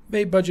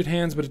 Vape budget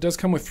hands, but it does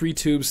come with 3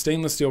 tubes,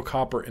 stainless steel,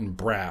 copper, and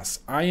brass.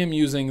 I am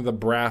using the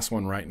brass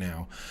one right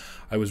now.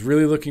 I was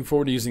really looking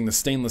forward to using the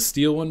stainless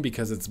steel one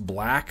because it's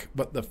black,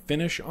 but the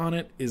finish on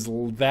it is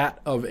that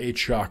of a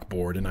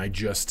chalkboard, and I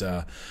just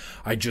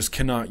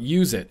cannot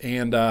use it.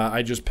 And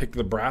I just picked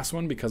the brass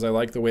one because I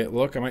like the way it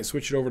looks. I might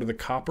switch it over to the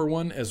copper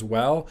one as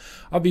well.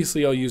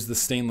 Obviously, I'll use the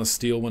stainless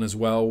steel one as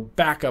well.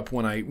 Back up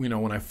when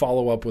I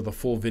follow up with a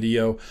full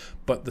video.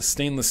 But the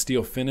stainless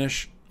steel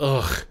finish,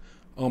 ugh.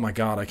 Oh my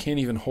God, I can't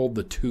even hold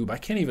the tube. I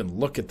can't even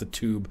look at the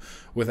tube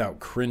without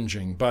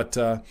cringing.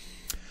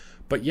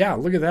 But yeah,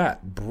 look at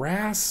that.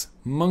 Brass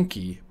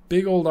Monkee.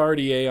 Big old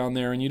RDA on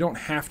there, and you don't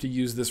have to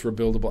use this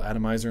rebuildable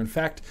atomizer. In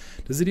fact,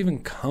 does it even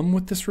come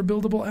with this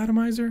rebuildable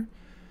atomizer?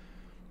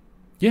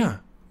 Yeah.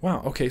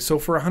 Wow. Okay, so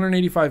for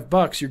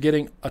 $185, you're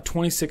getting a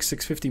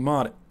 26650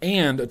 mod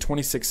and a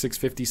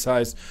 26650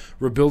 sized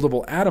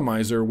rebuildable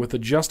atomizer with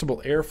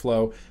adjustable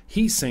airflow,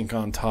 heatsink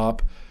on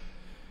top.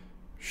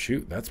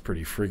 Shoot, that's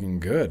pretty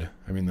friggin' good.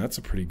 I mean, that's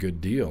a pretty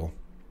good deal.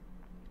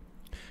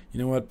 You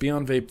know what?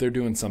 BeyondVape, they're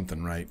doing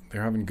something right.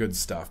 They're having good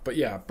stuff. But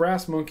yeah,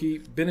 Brass Monkee,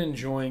 been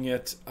enjoying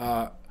it.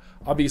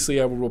 Obviously,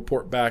 I will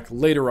report back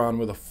later on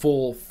with a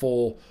full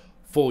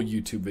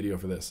YouTube video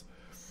for this.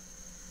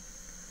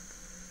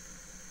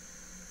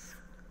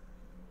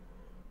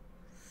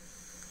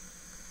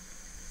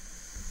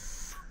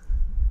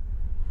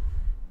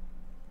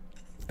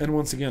 And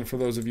once again, for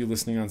those of you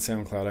listening on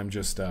SoundCloud, I'm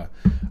just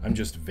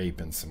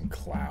vaping some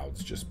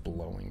clouds, just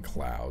blowing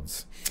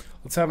clouds.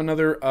 Let's have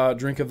another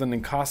drink of the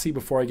Ninkasi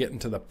before I get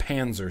into the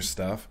Panzer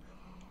stuff.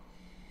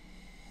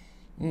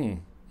 It's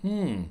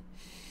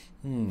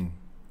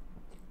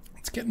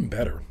getting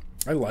better.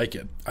 I like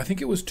it. I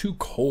think it was too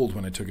cold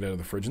when I took it out of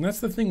the fridge, and that's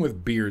the thing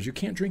with beers. You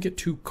can't drink it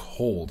too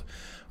cold.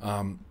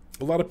 A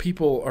lot of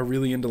people are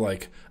really into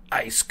like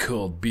ice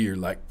cold beer,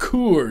 like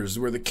Coors,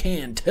 where the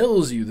can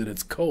tells you that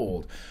it's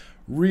cold.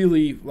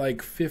 really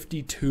like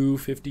 52,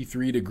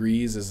 53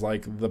 degrees is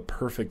like the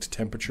perfect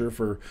temperature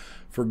for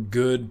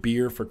good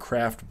beer, for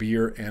craft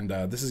beer, and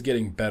this is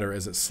getting better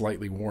as it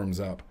slightly warms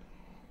up.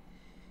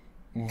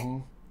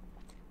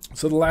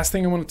 So the last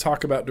thing I want to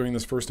talk about during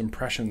this first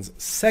impressions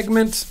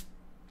segment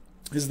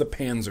is the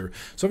Panzer.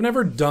 So I've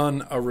never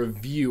done a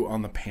review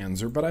on the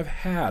Panzer, but I've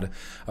had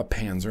a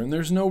Panzer, and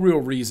there's no real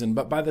reason.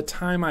 But by the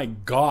time I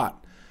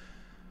got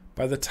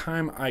a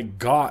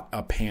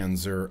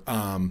Panzer,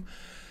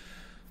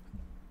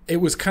 it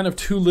was kind of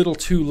too little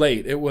too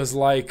late. It was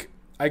like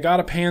I got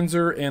a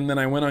Panzer, and then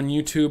I went on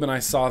YouTube and I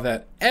saw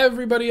that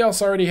everybody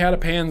else already had a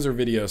Panzer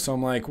video. So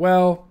I'm like,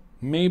 well,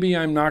 maybe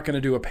I'm not going to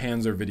do a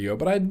Panzer video,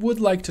 but I would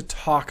like to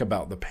talk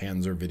about the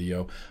Panzer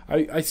video.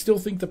 I still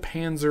think the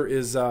Panzer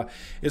is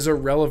a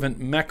relevant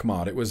mech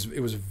mod. It was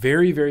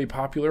very, very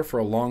popular for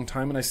a long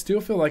time, and I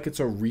still feel like it's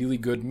a really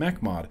good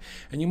mech mod.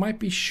 And you might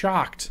be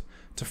shocked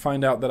to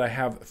find out that I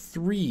have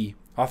 3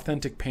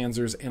 authentic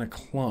Panzers and a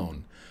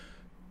clone.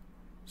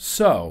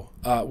 So,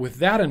 with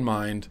that in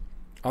mind,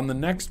 on the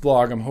next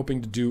vlog, I'm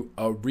hoping to do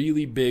a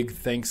really big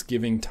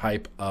Thanksgiving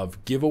type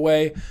of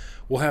giveaway.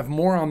 We'll have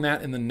more on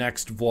that in the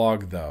next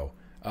vlog, though.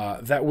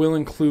 That will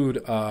include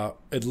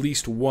at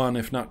least 1,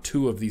 if not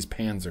 2, of these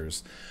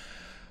Panzers.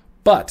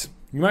 But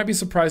you might be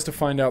surprised to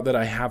find out that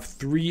I have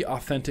 3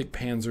 authentic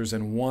Panzers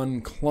and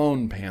 1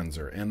 clone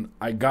Panzer. And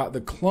I got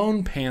the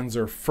clone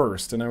Panzer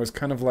first, and I was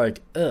kind of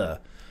like, I'm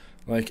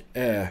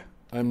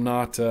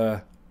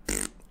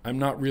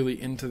not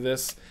really into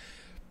this.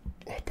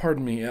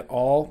 Pardon me, at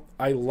all.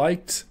 I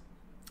liked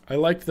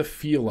the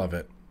feel of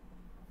it,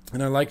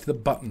 and I liked the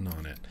button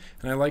on it,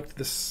 and I liked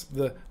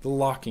the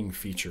locking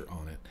feature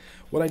on it.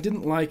 What I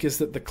didn't like is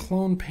that the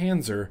clone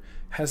Panzer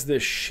has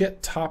this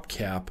shit top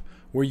cap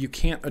where you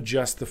can't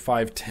adjust the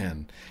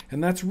 510,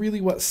 and that's really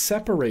what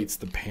separates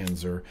the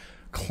Panzer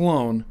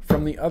clone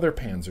from the other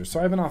Panzer. So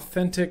I have an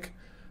authentic,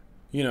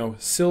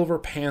 silver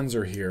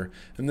Panzer here,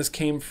 and this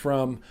came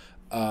from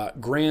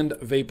Grand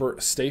Vapor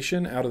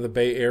Station out of the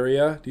Bay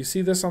Area. Do you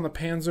see this on the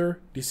Panzer?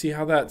 Do you see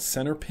how that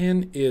center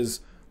pin is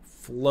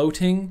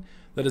floating?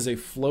 That is a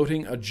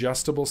floating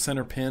adjustable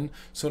center pin.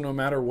 So no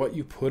matter what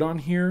you put on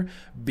here,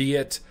 be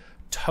it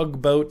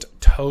Tugboat,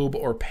 Tobe,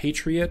 or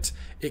Patriot,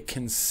 it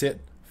can sit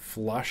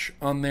flush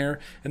on there.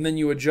 And then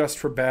you adjust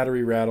for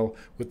battery rattle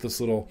with this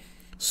little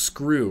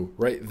screw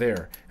right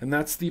there, and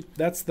that's the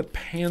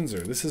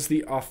Panzer. This is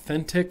the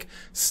authentic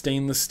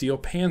stainless steel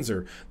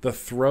Panzer. The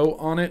throw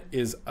on it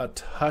is a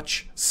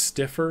touch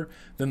stiffer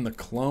than the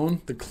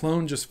clone. The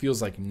clone just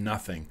feels like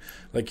nothing,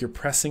 like you're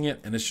pressing it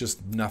and it's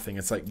just nothing.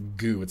 It's like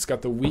goo. It's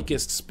got the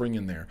weakest spring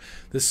in there.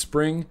 This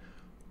spring,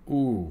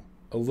 ooh,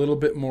 a little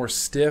bit more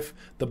stiff.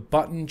 The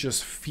button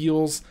just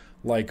feels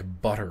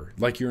like butter,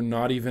 like you're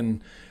not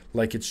even,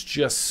 like it's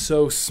just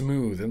so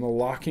smooth. And the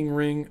locking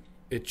ring,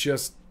 it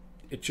just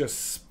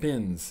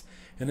spins,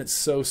 and it's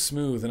so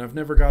smooth, and I've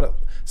never got it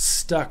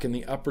stuck in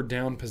the up or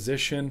down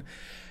position.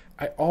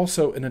 I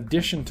also, in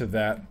addition to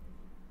that,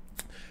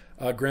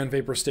 Grand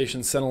Vapor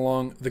Station sent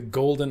along the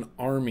Golden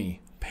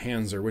Army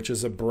Panzer, which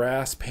is a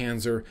brass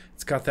Panzer.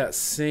 It's got that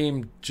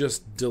same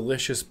just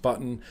delicious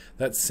button,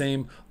 that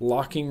same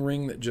locking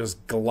ring that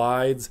just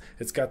glides.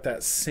 It's got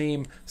that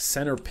same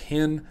center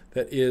pin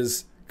that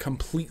is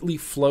completely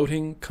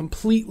floating,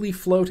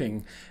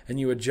 and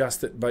you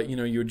adjust it, but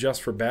you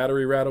adjust for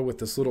battery rattle with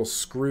this little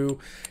screw.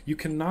 You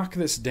can knock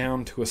this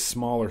down to a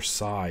smaller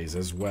size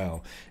as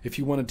well. If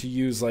you wanted to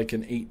use like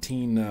an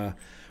 18,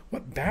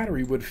 what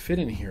battery would fit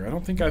in here? I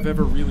don't think I've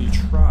ever really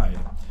tried.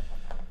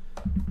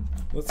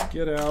 Let's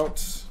get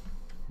out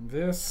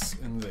this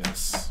and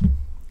this.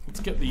 Let's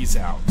get these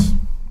out.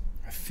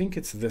 I think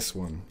it's this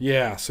one.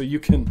 Yeah, so you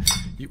can,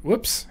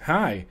 whoops,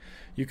 hi.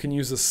 You can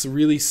use a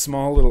really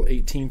small little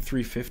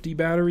 18350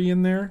 battery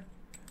in there.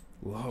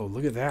 Whoa,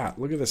 look at that.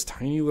 Look at this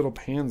tiny little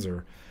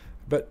Panzer.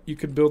 But you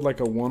could build like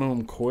a 1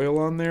 ohm coil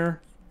on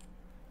there.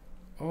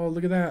 Oh,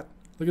 look at that.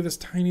 Look at this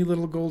tiny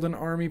little Golden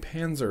Army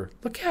Panzer.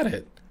 Look at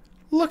it.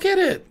 Look at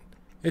it.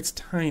 It's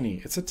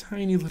tiny. It's a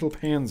tiny little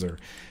Panzer.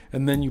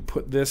 And then you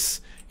put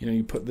this,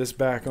 you put this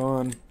back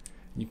on.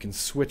 You can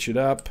switch it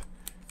up.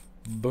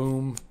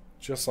 Boom.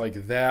 Just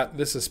like that.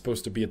 This is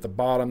supposed to be at the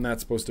bottom,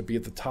 that's supposed to be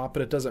at the top,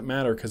 but it doesn't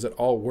matter because it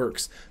all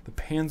works. The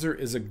Panzer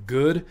is a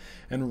good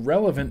and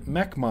relevant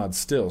mech mod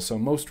still. So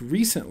most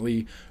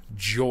recently,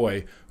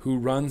 Joy, who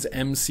runs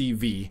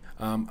MCV,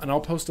 and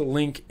I'll post a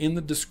link in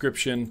the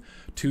description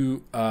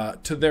to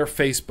their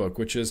Facebook,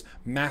 which is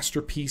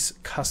Masterpiece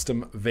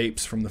Custom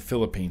Vapes from the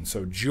Philippines.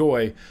 So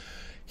Joy,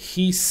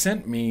 he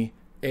sent me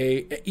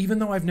even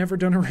though I've never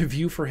done a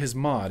review for his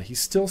mod, he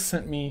still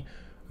sent me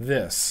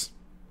this.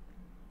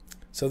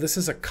 So this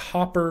is a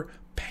copper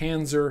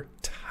Panzer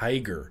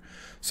Tiger.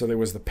 So there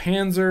was the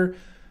Panzer,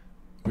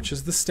 which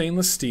is the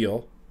stainless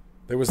steel.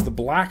 There was the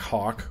Black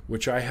Hawk,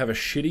 which I have a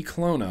shitty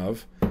clone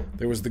of.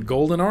 There was the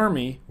Golden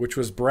Army, which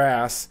was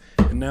brass.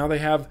 And now they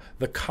have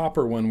the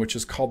copper one, which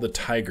is called the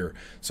Tiger.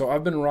 So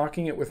I've been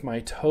rocking it with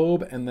my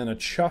Tobe and then a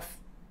Chuff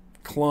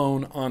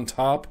clone on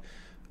top.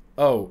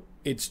 Oh,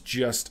 it's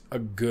just a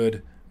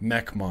good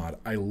mech mod.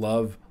 I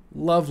love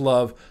Love,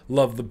 love,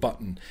 love the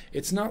button.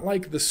 It's not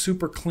like the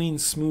super clean,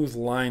 smooth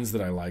lines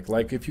that I like.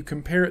 Like if you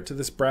compare it to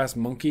this Brass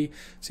Monkee,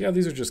 see how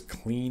these are just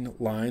clean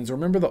lines?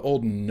 Remember the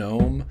old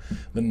Gnome,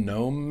 the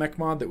Gnome mech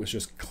mod that was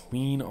just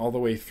clean all the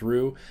way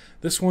through?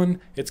 This one,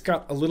 it's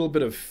got a little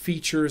bit of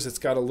features. It's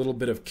got a little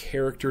bit of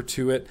character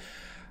to it.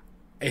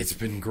 It's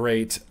been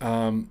great.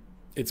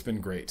 It's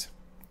been great.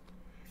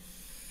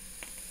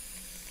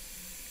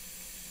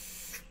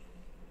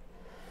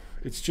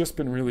 It's just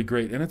been really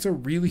great, and it's a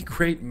really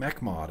great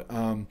mech mod.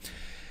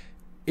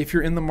 If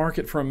you're in the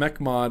market for a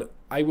mech mod,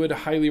 I would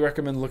highly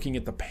recommend looking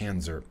at the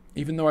Panzer.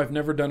 Even though I've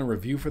never done a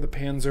review for the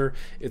Panzer,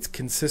 it's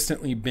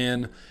consistently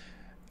been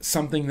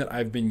something that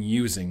I've been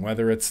using,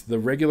 whether it's the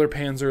regular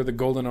Panzer, the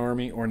Golden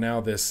Army, or now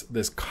this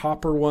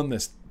copper one,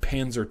 this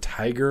Panzer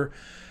Tiger.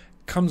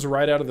 Comes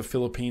right out of the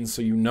Philippines,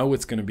 so you know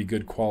it's going to be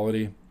good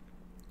quality.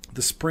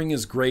 The spring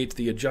is great.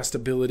 The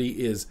adjustability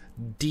is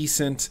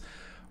decent.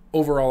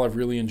 Overall, I've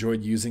really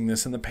enjoyed using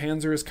this, and the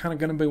Panzer is kind of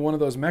going to be one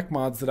of those mech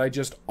mods that I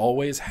just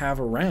always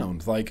have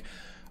around. Like,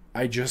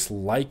 I just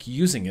like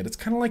using it. It's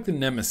kind of like the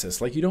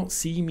Nemesis. Like, you don't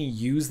see me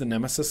use the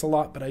Nemesis a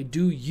lot, but I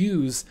do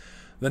use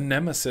the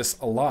Nemesis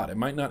a lot. It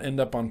might not end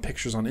up on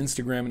pictures on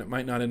Instagram, and it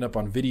might not end up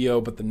on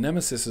video, but the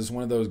Nemesis is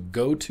one of those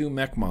go-to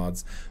mech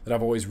mods that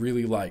I've always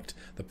really liked.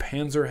 The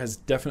Panzer has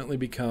definitely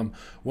become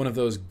one of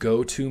those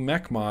go-to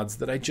mech mods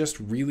that I just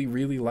really,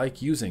 really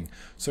like using.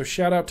 So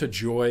shout out to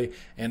Joy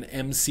and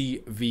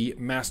MCV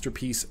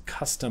Masterpiece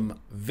Custom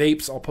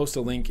Vapes. I'll post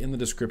a link in the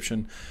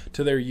description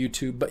to their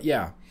YouTube. But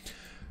yeah,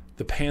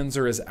 the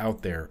Panzer is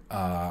out there.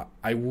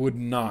 I would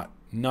not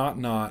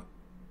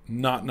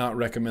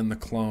recommend the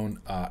clone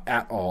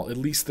at all. At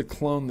least the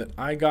clone that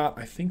I got.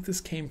 I think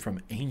this came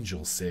from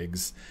Angel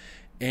Sigs,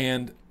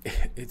 and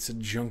it's a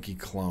junky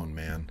clone,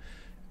 man.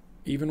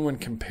 Even when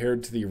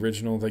compared to the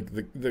original, like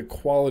the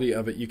quality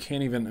of it, you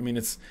can't even. I mean,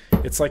 it's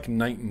like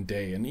night and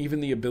day. And even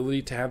the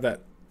ability to have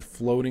that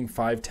floating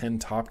 510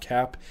 top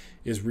cap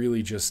is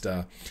really just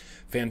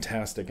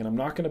fantastic. And I'm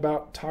not going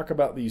to talk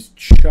about these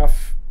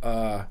chuff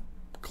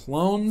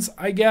clones,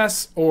 I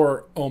guess,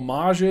 or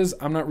homages.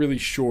 I'm not really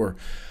sure.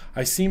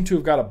 I seem to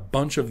have got a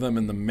bunch of them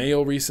in the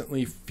mail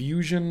recently.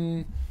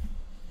 Fusion.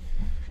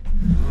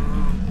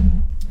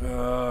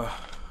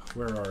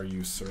 Where are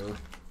you, sir?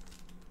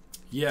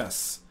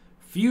 Yes.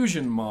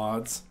 Fusion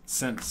Mods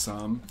sent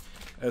some,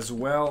 as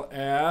well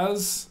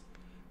as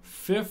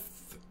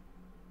Fifth.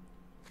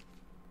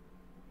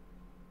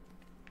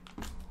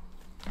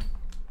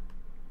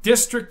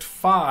 District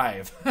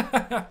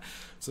 5.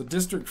 So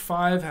District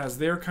 5 has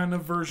their kind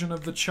of version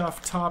of the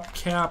chuff top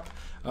cap.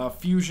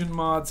 Fusion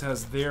Mods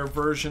has their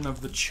version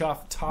of the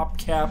chuff top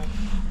cap.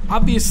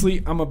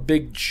 Obviously, I'm a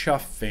big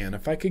chuff fan.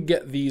 If I could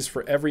get these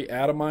for every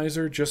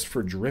atomizer just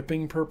for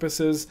dripping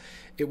purposes,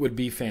 it would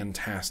be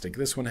fantastic.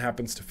 This one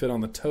happens to fit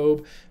on the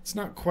Tobe. It's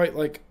not quite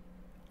like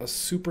a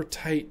super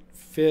tight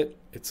fit.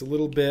 It's a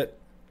little bit,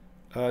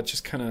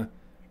 just kind of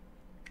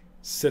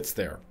sits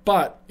there.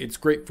 But it's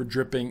great for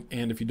dripping,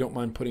 and if you don't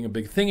mind putting a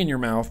big thing in your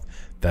mouth,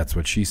 that's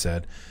what she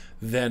said,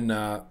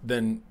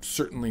 then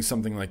certainly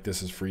something like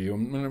this is for you.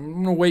 I'm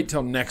gonna wait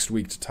till next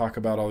week to talk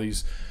about all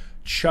these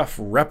chuff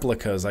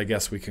replicas, I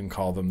guess we can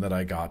call them, that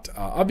I got.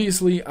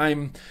 Obviously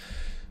I'm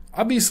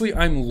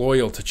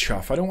loyal to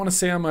chuff. I don't want to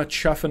say I'm a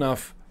chuff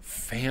enough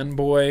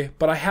fanboy,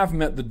 but I have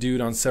met the dude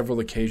on several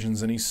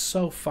occasions, and he's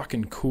so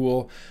fucking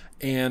cool.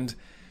 And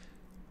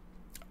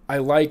I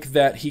like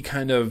that he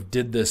kind of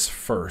did this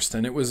first,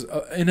 and it was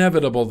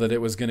inevitable that it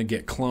was going to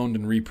get cloned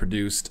and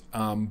reproduced,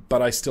 but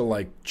I still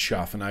like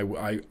chuff, and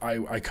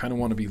I kind of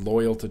want to be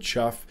loyal to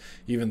chuff,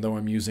 even though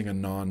I'm using a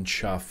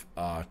non-chuff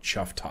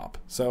chuff top.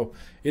 So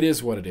it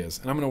is what it is,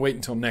 and I'm going to wait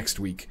until next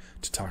week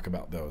to talk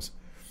about those.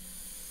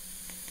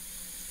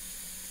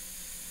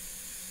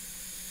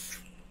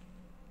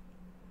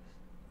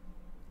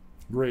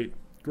 Great.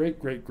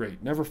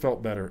 Never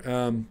felt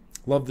better.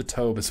 Love the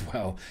Tobe as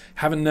well.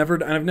 I've never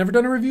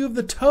done a review of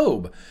the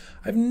Tobe.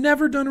 But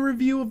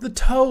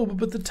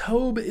the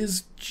Tobe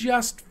is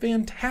just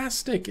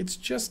fantastic. It's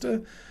just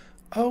a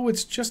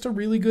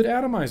really good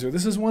atomizer.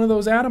 This is one of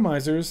those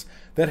atomizers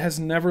that has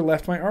never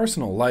left my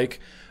arsenal.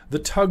 Like the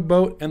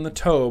Tugboat and the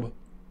Tobe,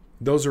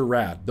 those are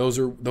rad. Those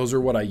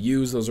are what I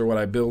use. Those are what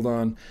I build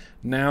on.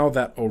 Now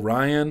that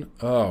Orion,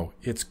 oh,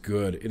 it's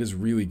good. It is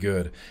really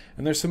good.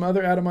 And there's some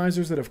other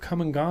atomizers that have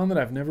come and gone that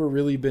I've never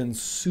really been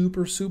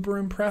super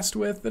impressed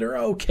with, that are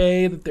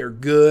okay, that they're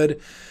good.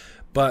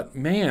 But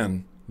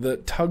man, the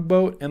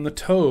Tugboat and the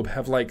Tobe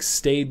have like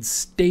stayed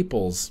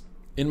staples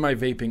in my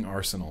vaping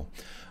arsenal.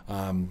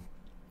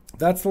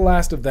 That's the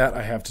last of that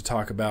I have to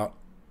talk about.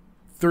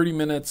 30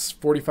 minutes,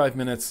 45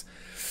 minutes.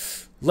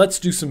 Let's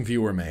do some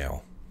viewer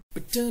mail.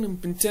 Viewer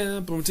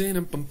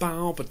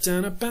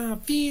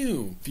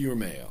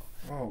mail.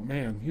 Oh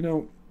man,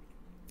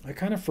 I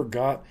kind of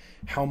forgot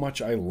how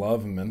much I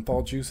love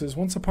menthol juices.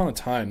 Once upon a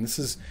time, this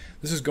is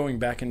going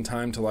back in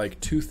time to like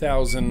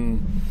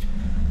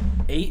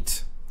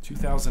 2008,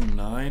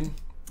 2009.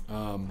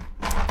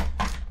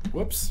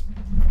 Whoops.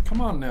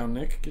 Come on now,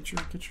 Nick. Get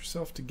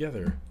yourself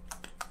together. I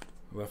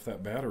left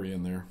that battery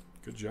in there.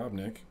 Good job,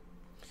 Nick.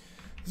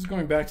 This is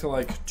going back to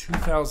like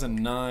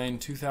 2009,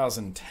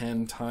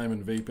 2010 time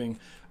in vaping.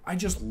 I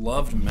just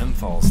loved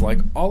menthols. Like,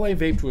 all I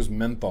vaped was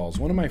menthols.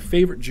 One of my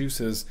favorite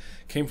juices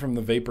came from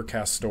the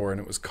VaporCast store, and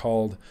it was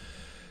called...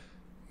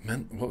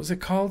 what was it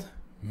called?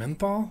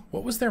 Menthol?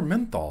 What was their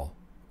menthol?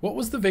 What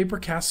was the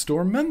VaporCast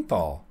store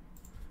menthol?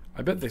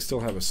 I bet they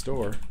still have a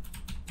store.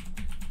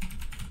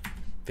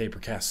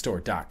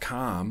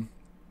 VaporCastStore.com.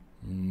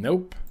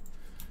 Nope.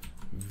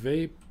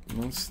 Vape.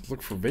 Let's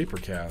look for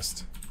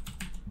VaporCast.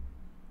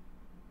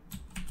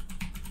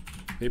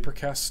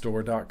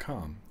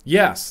 VaporCastStore.com.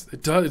 Yes,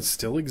 it does. It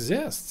still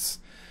exists.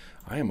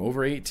 I am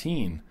over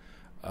 18.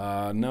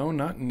 No,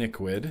 not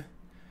Nickwood.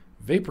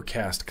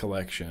 VaporCast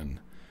collection.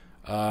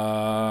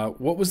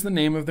 What was the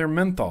name of their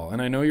menthol?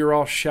 And I know you're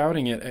all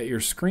shouting it at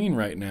your screen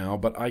right now,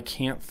 but I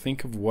can't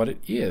think of what it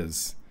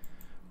is.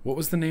 What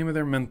was the name of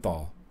their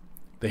menthol?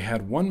 They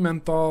had one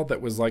menthol that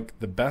was like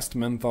the best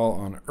menthol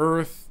on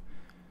earth.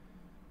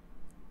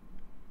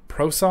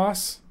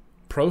 ProSauce?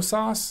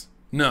 ProSauce?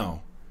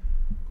 No.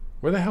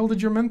 Where the hell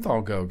did your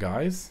menthol go,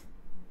 guys?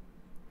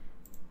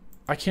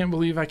 I can't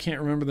believe I can't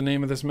remember the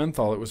name of this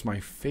menthol. It was my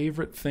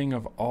favorite thing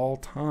of all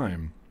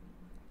time.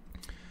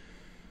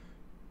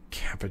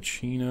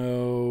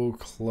 Cappuccino,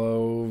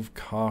 clove,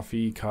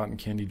 coffee, cotton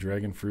candy,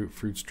 dragon fruit,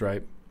 fruit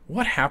stripe.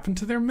 What happened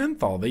to their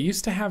menthol? They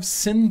used to have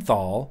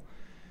synthol,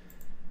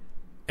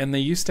 and they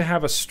used to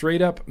have a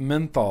straight up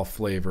menthol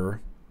flavor.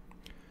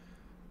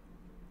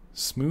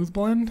 Smooth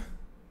blend?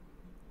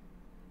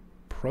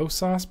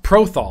 ProSauce?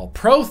 Prothol.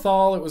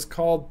 Prothol. It was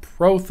called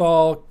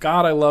Prothol.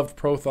 God, I loved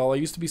Prothol. I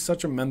used to be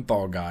such a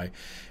menthol guy.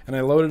 And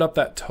I loaded up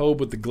that tobe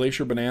with the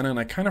Glacier Banana, and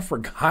I kind of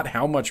forgot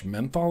how much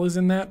menthol is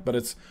in that, but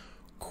it's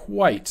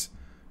quite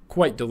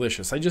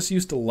delicious. I just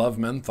used to love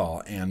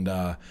menthol, and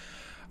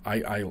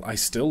I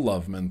still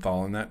love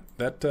menthol, and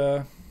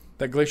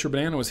that Glacier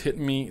Banana was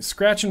hitting me,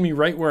 scratching me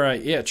right where I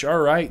itch. All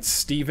right,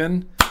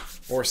 Steven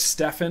or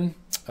Stefan,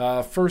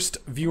 first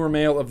viewer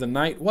mail of the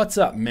night. What's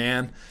up,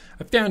 man?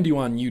 I found you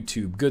on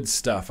YouTube. Good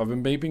stuff. I've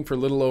been vaping for a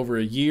little over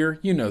a year.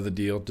 You know the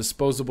deal.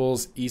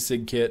 Disposables,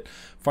 e-cig kit,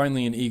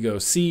 finally an Ego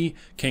C,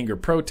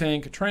 Kanger Pro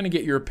Tank. Trying to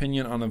get your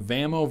opinion on a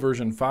Vamo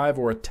version 5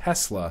 or a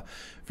Tesla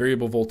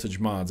variable voltage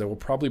mods. I will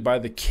probably buy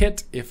the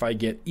kit if I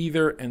get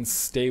either and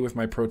stay with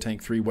my Pro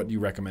Tank 3. What do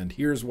you recommend?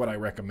 Here's what I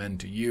recommend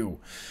to you.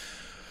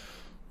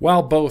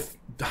 While both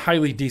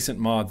highly decent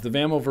mods, the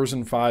Vamo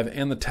version 5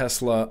 and the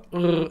Tesla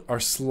are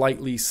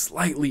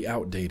slightly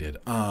outdated.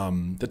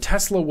 The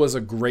Tesla was a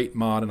great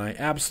mod, and I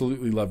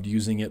absolutely loved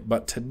using it,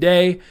 but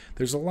today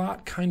there's a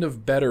lot kind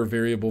of better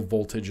variable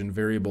voltage and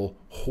variable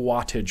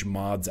wattage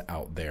mods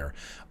out there.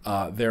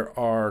 There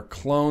are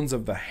clones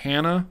of the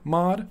HANA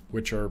mod,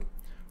 which are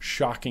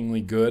shockingly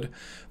good.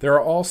 There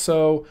are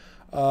also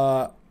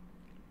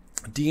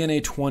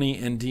DNA 20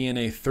 and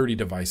DNA 30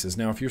 devices.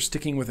 Now, if you're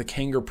sticking with a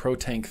Kanger Pro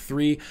Tank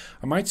 3,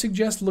 I might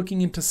suggest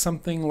looking into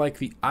something like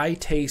the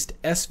iTaste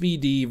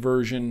SVD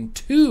version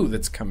 2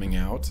 that's coming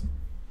out.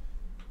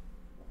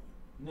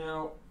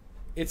 Now,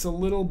 it's a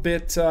little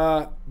bit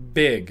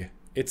big.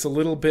 It's a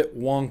little bit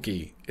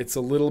wonky. It's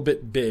a little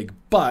bit big,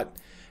 but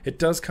it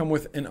does come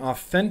with an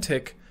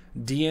authentic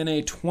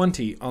DNA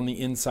 20 on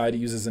the inside. It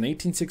uses an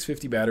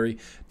 18650 battery,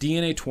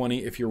 DNA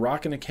 20. If you're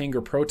rocking a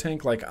Kanger Pro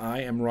Tank like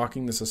I am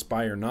rocking this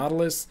Aspire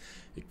Nautilus,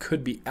 it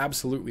could be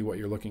absolutely what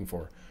you're looking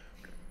for.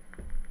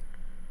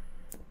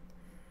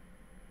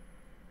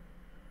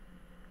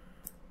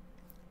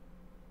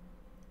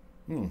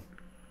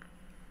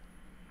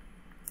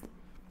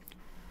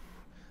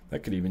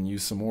 That could even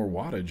use some more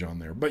wattage on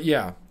there. But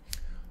yeah,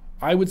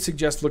 I would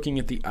suggest looking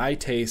at the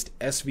iTaste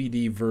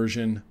SVD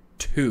version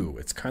 2.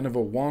 It's kind of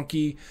a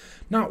wonky,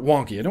 not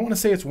wonky, I don't want to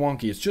say it's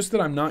wonky, it's just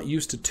that I'm not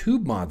used to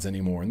tube mods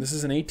anymore, and this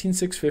is an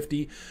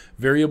 18650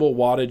 variable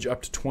wattage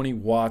up to 20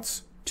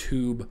 watts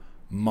tube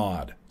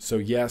mod. So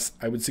yes,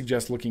 I would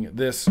suggest looking at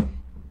this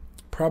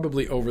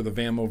probably over the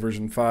Vamo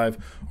version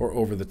 5 or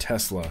over the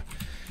Tesla.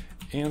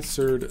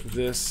 Answered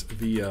this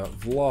via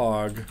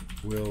vlog,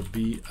 will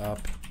be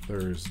up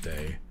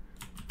Thursday.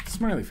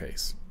 Smiley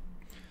face.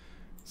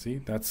 See,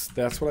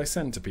 that's what I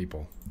send to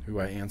people who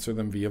I answer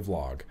them via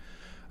vlog.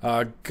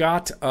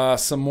 Got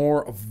some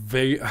more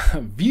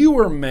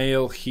viewer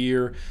mail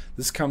here.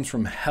 This comes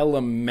from Hella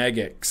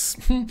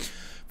Megix.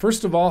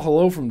 First of all,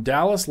 hello from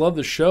Dallas. Love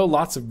the show.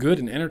 Lots of good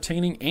and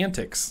entertaining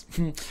antics.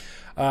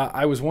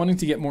 I was wanting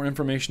to get more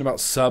information about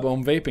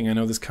sub-ohm vaping. I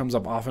know this comes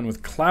up often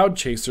with cloud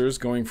chasers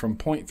going from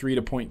 0.3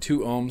 to 0.2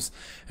 ohms,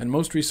 and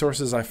most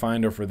resources I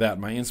find are for that.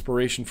 My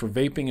inspiration for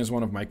vaping is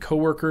one of my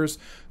coworkers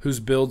whose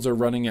builds are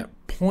running at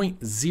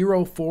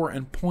 0.04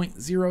 and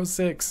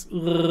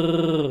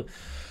 0.06.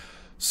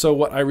 So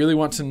what I really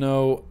want to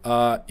know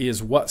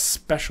is what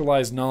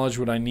specialized knowledge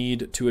would I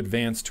need to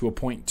advance to a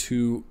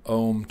 0.2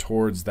 ohm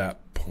towards that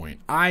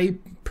point. I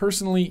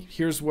personally,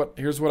 here's what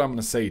I'm going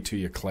to say to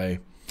you, Clay.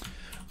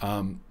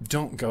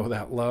 Don't go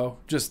that low.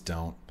 Just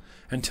don't.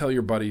 And tell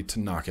your buddy to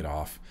knock it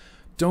off.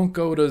 Don't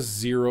go to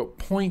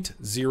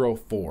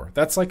 0.04.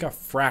 That's like a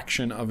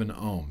fraction of an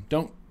ohm.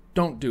 Don't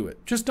don't do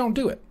it. Just don't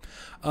do it.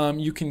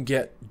 You can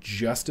get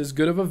just as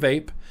good of a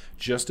vape,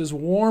 just as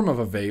warm of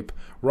a vape,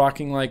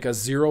 rocking like a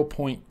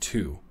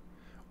 0.2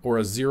 or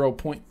a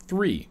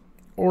 0.3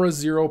 or a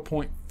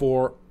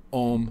 0.4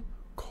 ohm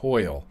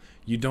coil.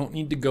 You don't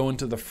need to go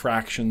into the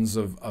fractions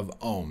of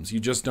ohms. You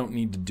just don't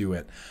need to do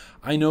it.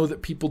 I know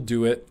that people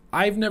do it.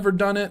 I've never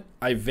done it.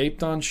 I've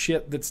vaped on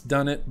shit that's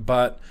done it,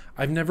 but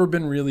I've never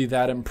been really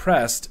that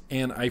impressed,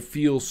 and I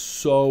feel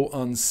so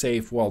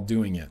unsafe while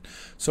doing it.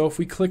 So if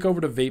we click over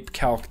to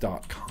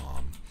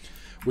vapecalc.com,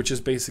 which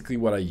is basically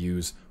what I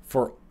use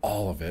for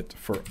all of it,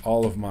 for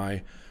all of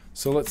my...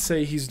 So let's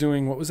say he's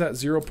doing, what was that,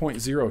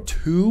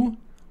 0.02?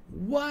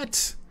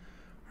 What?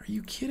 Are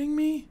you kidding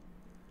me?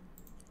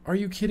 Are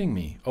you kidding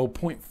me? Oh,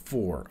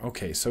 0.4.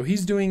 Okay, so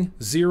he's doing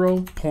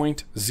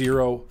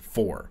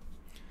 0.04.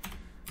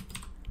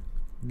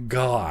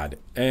 God.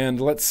 And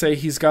let's say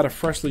he's got a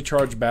freshly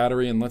charged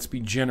battery, and let's be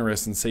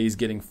generous and say he's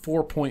getting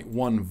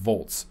 4.1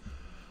 volts.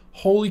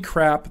 Holy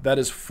crap, that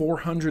is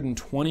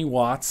 420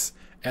 watts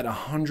at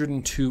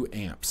 102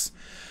 amps.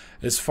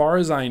 As far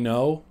as I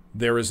know,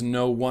 there is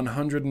no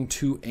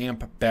 102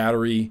 amp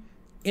battery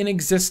in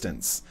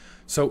existence.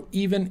 So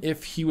even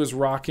if he was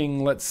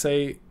rocking, let's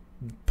say,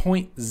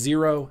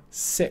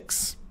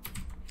 0.06,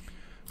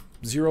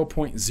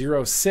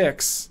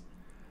 0.06,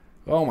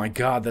 oh my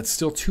God, that's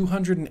still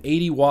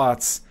 280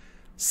 watts,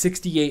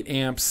 68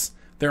 amps.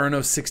 There are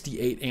no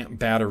 68 amp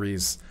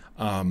batteries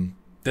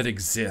that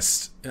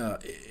exist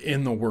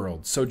in the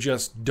world. So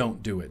just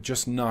don't do it.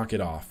 Just knock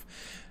it off.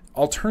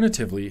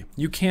 Alternatively,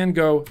 you can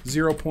go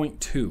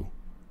 0.2,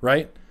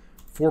 right?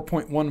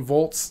 4.1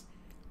 volts,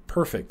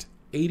 perfect.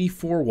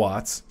 84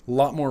 watts, a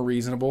lot more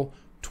reasonable,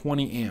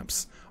 20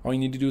 amps. All you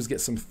need to do is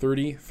get some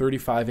 30,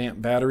 35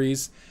 amp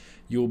batteries.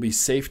 You will be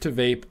safe to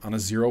vape on a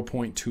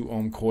 0.2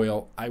 ohm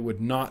coil. I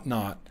would not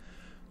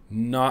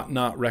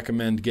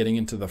recommend getting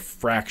into the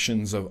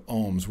fractions of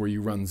ohms where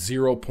you run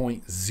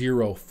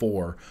 0.04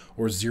 or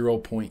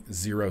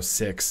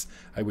 0.06.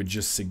 I would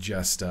just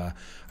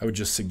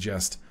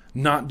suggest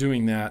not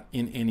doing that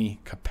in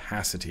any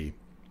capacity.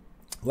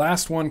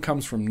 Last one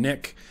comes from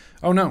Nick.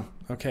 Oh no,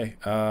 okay.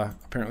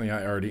 Apparently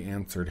I already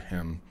answered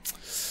him.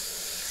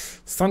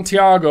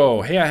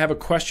 Santiago, hey, I have a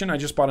question. I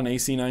just bought an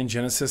AC9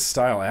 Genesis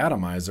style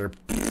atomizer.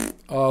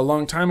 A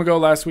long time ago,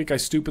 last week, I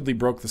stupidly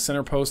broke the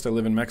center post. I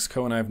live in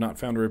Mexico, and I have not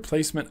found a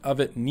replacement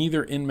of it,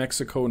 neither in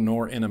Mexico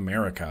nor in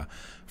America.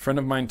 A friend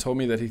of mine told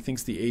me that he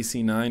thinks the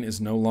AC9 is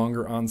no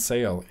longer on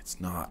sale.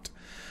 It's not.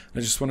 I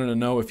just wanted to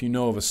know if you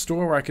know of a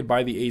store where I could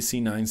buy the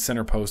AC9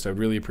 center post. I'd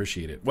really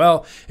appreciate it.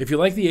 Well, if you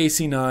like the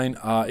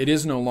AC9, it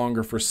is no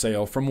longer for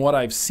sale from what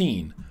I've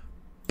seen.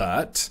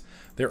 But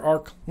there are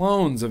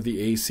clones of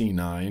the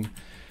AC9.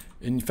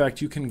 In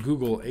fact, you can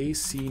Google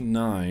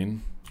AC9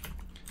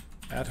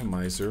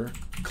 atomizer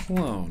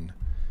clone.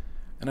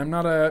 And I'm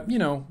not a,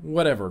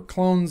 whatever.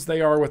 Clones, they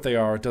are what they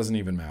are. It doesn't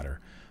even matter.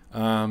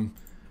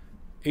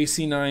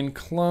 AC9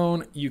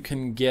 clone, you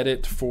can get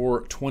it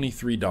for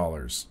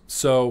 $23.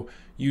 So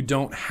you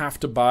don't have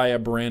to buy a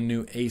brand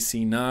new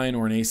AC9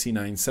 or an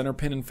AC9 center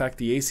pin. In fact,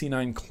 the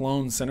AC9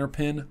 clone center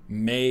pin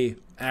may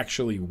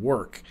actually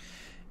work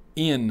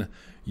in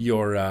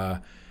your,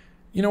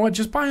 you know what,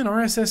 just buy an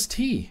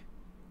RSST.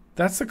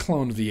 That's the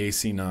clone of the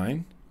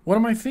AC9. What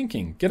am I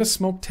thinking? Get a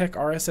SmokeTech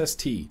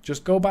RSST.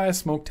 Just go buy a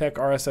SmokeTech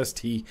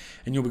RSST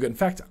and you'll be good. In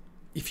fact,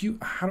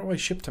 how do I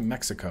ship to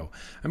Mexico?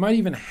 I might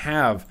even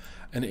have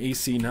an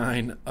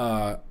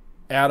AC9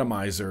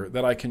 atomizer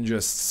that I can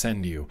just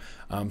send you.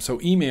 So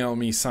email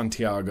me,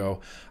 Santiago.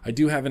 I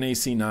do have an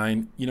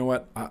AC9. You know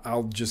what?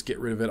 I'll just get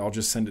rid of it. I'll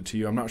just send it to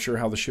you. I'm not sure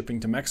how the shipping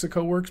to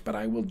Mexico works, but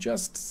I will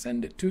just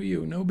send it to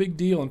you. No big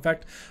deal. In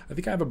fact, I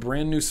think I have a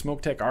brand new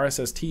SmokeTech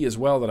RSST as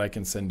well that I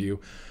can send you.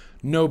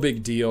 No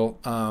big deal.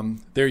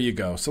 There you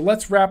go. So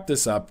let's wrap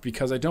this up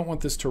because I don't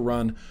want this to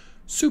run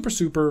super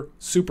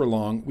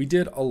long. We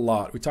did a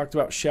lot. We talked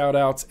about shout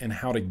outs and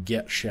how to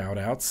get shout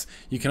outs.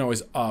 You can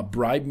always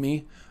bribe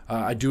me.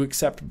 I do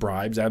accept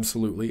bribes,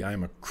 absolutely. I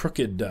am a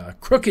crooked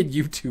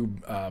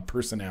YouTube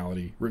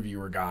personality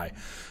reviewer guy.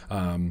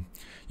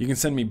 You can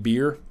send me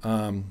beer.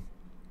 I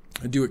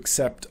do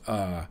accept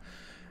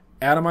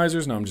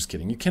atomizers. No, I'm just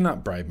kidding. You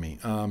cannot bribe me.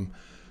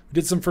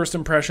 Did some first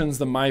impressions,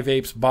 the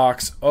MyVapes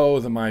box. Oh,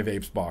 the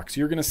MyVapes box.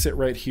 You're going to sit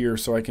right here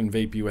so I can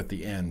vape you at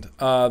the end.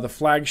 The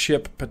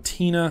flagship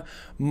patina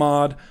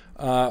mod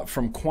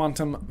from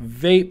Quantum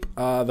Vape,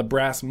 the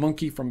Brass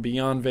Monkee from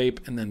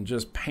BeyondVape, and then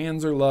just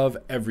Panzer love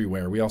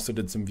everywhere. We also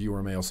did some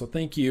viewer mail. So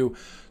thank you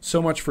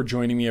so much for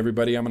joining me,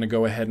 everybody. I'm going to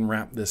go ahead and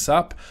wrap this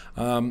up.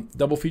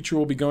 Double feature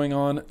will be going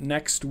on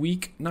next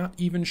week. Not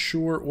even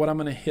sure what I'm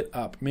going to hit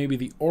up. Maybe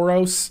the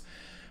Oros,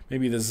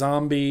 maybe the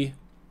Zombie.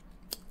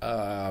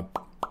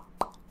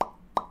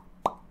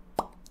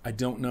 I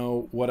don't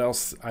know what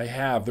else I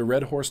have. The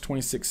Red Horse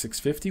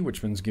 26650, which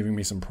has been giving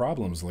me some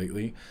problems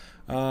lately.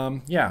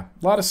 Yeah,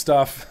 a lot of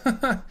stuff.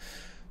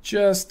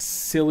 Just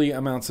silly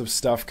amounts of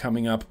stuff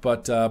coming up,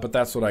 but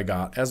that's what I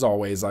got. As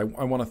always, I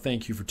want to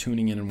thank you for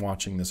tuning in and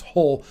watching this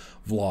whole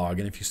vlog.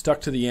 And if you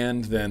stuck to the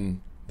end, then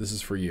this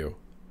is for you.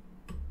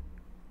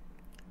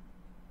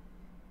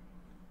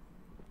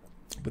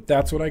 But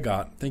that's what I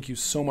got. Thank you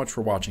so much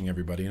for watching,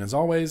 everybody. And as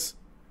always,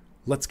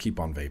 let's keep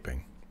on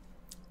vaping.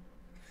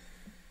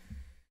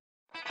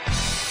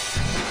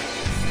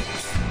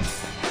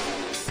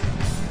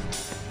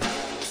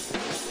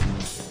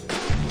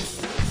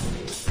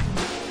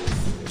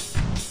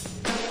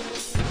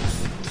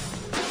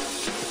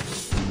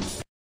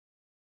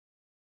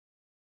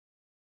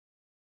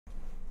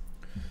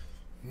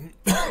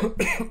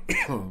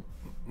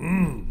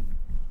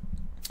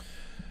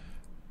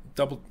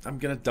 I'm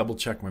gonna double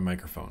check my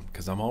microphone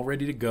because I'm all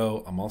ready to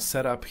go. I'm all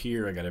set up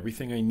here. I got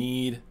everything I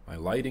need. My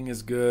lighting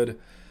is good.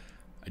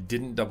 I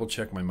didn't double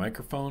check my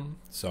microphone,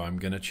 so I'm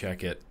gonna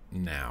check it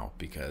now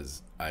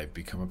because I've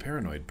become a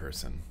paranoid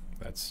person.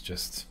 That's